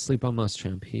 Muschamp. Don't sleep on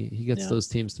Muschamp. He gets those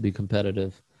teams to be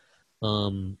competitive.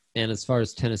 And as far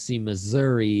as Tennessee,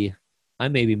 Missouri, I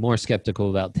may be more skeptical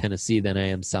about Tennessee than I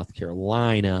am South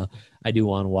Carolina. I do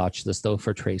want to watch this, though,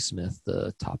 for Trey Smith,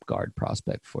 the top guard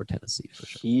prospect for Tennessee, for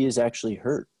sure. He is actually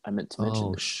hurt. I meant to mention.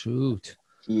 Oh, shoot.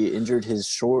 He injured his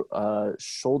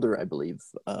shoulder, I believe,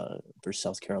 for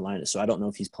South Carolina. So I don't know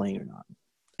if he's playing or not.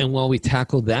 And while we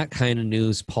tackled that kind of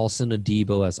news, Paulson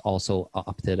Adebo has also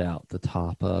opted out, the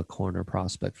top corner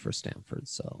prospect for Stanford.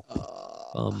 So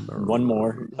one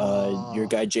more. Your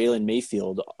guy Jalen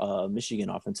Mayfield, Michigan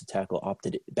offensive tackle,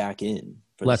 opted back in.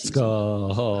 Let's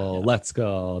go. Let's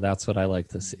go. That's what I like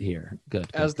to see here. Good.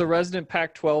 As the resident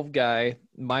Pac-12 guy,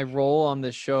 my role on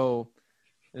this show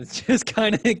is just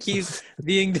kind of keeps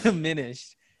being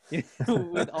diminished.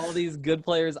 With all these good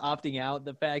players opting out,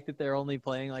 the fact that they're only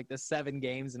playing like the 7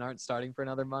 games and aren't starting for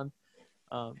another month.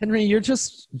 Henry,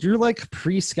 you're like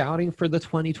pre-scouting for the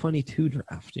 2022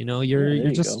 draft.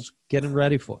 You're just getting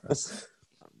ready for us.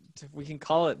 We can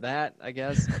call it that, I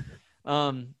guess.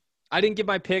 I didn't give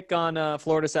my pick on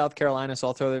Florida, South Carolina, so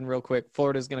I'll throw that in real quick.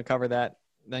 Florida's going to cover that.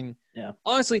 Then,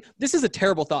 honestly, this is a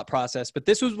terrible thought process, but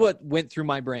this was what went through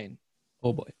my brain.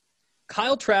 Oh boy,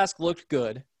 Kyle Trask looked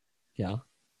good. Yeah.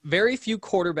 Very few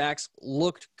quarterbacks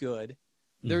looked good.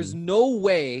 There's no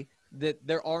way that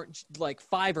there aren't like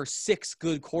 5 or 6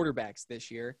 good quarterbacks this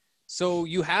year. So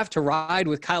you have to ride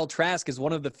with Kyle Trask as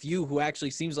one of the few who actually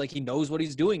seems like he knows what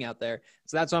he's doing out there.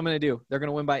 So that's what I'm going to do. They're going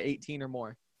to win by 18 or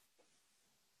more.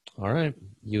 All right.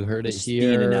 You heard it Steam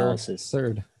here. Analysis.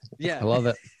 Third. Yeah. I love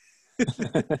it.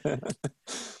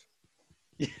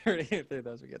 You heard it here. Third.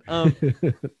 Those are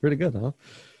good. Pretty good, huh?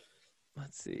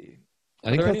 Let's see.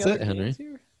 I think that's it, Henry.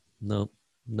 No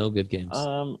good games.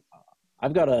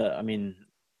 I've got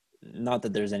not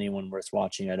that there's anyone worth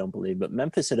watching, I don't believe, but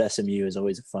Memphis at SMU is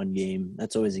always a fun game.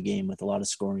 That's always a game with a lot of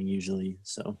scoring usually.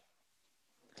 So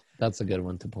that's a good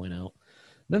one to point out.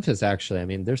 Memphis, actually,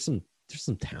 there's some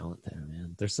talent there,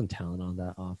 man. There's some talent on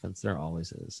that offense. There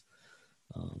always is.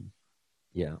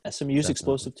 SMU's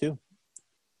explosive too.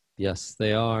 Yes,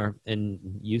 they are. And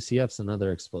UCF's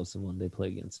another explosive one. They play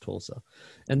against Tulsa.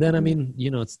 And then,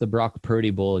 it's the Brock Purdy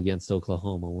Bowl against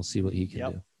Oklahoma. We'll see what he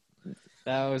can do.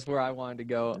 That was where I wanted to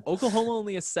go. Oklahoma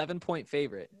only a 7-point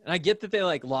favorite. And I get that they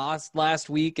lost last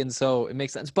week, and so it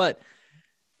makes sense. But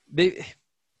the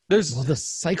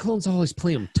Cyclones always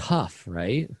play them tough,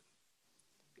 right?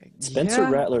 Spencer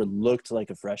Rattler looked like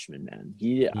a freshman, man.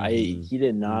 He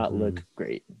did not look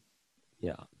great.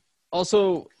 Yeah.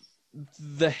 Also,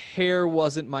 the hair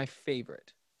wasn't my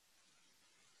favorite.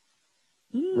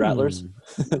 Rattlers?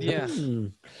 Yeah.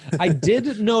 I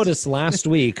did notice last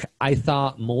week, I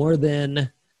thought more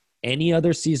than any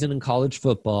other season in college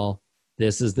football,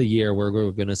 this is the year where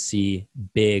we're going to see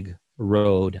big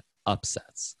road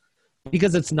upsets.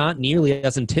 Because it's not nearly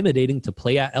as intimidating to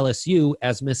play at LSU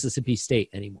as Mississippi State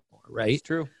anymore, right? It's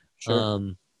true.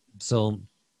 Sure. So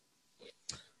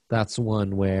that's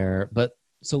one where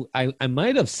 – So I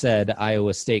might have said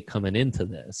Iowa State coming into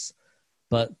this,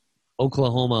 but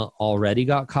Oklahoma already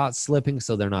got caught slipping,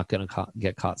 so they're not going to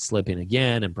get caught slipping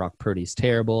again, and Brock Purdy's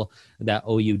terrible. That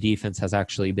OU defense has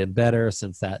actually been better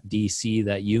since that DC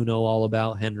that you know all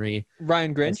about, Henry.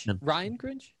 Ryan Grinch? Ryan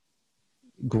Grinch?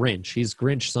 Grinch. He's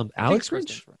Grinch. Alex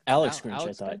Grinch? Alex Grinch,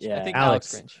 I thought. Yeah. I think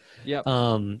Alex Grinch.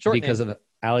 Yep. Because of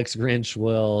Alex Grinch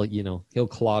will, he'll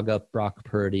clog up Brock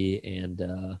Purdy,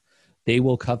 and they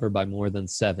will cover by more than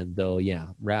 7, though. Yeah,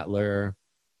 Rattler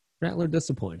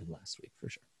disappointed last week for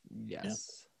sure. Yes. Yeah.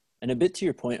 And a bit to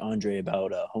your point, Andre,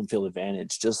 about home field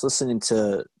advantage, just listening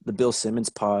to the Bill Simmons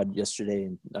pod yesterday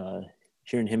and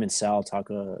hearing him and Sal talk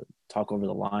over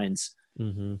the lines,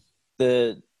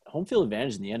 the home field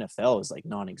advantage in the NFL is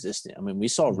non-existent. We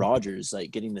saw Rodgers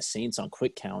getting the Saints on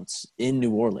quick counts in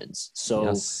New Orleans. So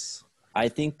yes. I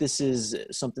think this is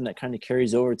something that kind of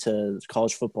carries over to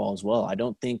college football as well. I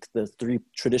don't think the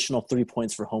traditional 3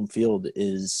 points for home field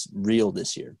is real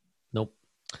this year. Nope.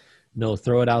 No,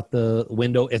 throw it out the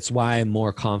window. It's why I'm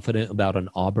more confident about an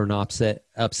Auburn upset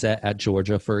at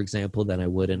Georgia, for example, than I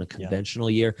would in a conventional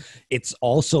year. It's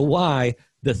also why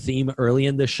the theme early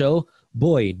in the show,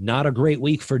 boy, not a great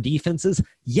week for defenses.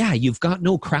 Yeah, you've got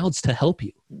no crowds to help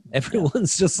you.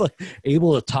 Everyone's just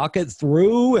able to talk it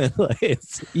through, and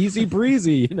it's easy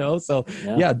breezy, So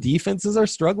defenses are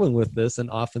struggling with this and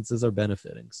offenses are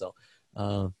benefiting. So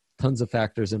tons of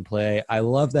factors in play. I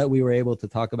love that we were able to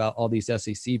talk about all these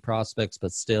SEC prospects,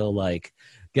 but still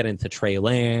get into Trey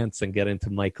Lance and get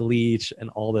into Mike Leach and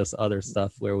all this other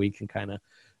stuff where we can kind of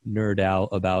nerd out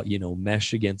about,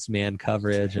 mesh against man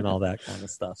coverage and all that kind of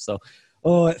stuff. So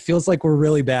Oh, it feels like we're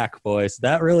really back, boys.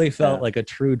 That really felt Yeah. like a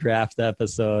true draft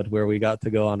episode where we got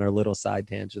to go on our little side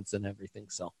tangents and everything.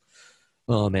 So,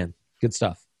 oh man, good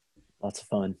stuff. Lots of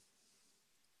fun.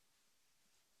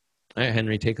 All right,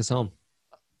 Henry, take us home.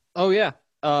 Oh, yeah.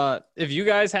 If you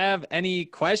guys have any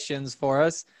questions for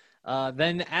us,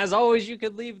 then as always, you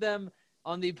could leave them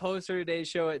on the post for today's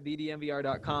show at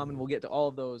bdmvr.com, and we'll get to all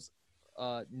of those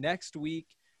next week.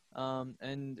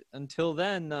 And until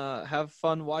then, have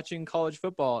fun watching college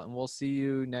football, and we'll see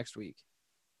you next week.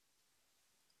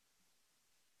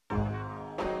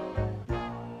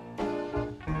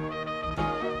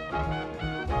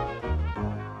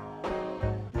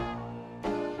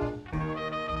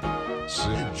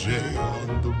 CJ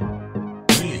on the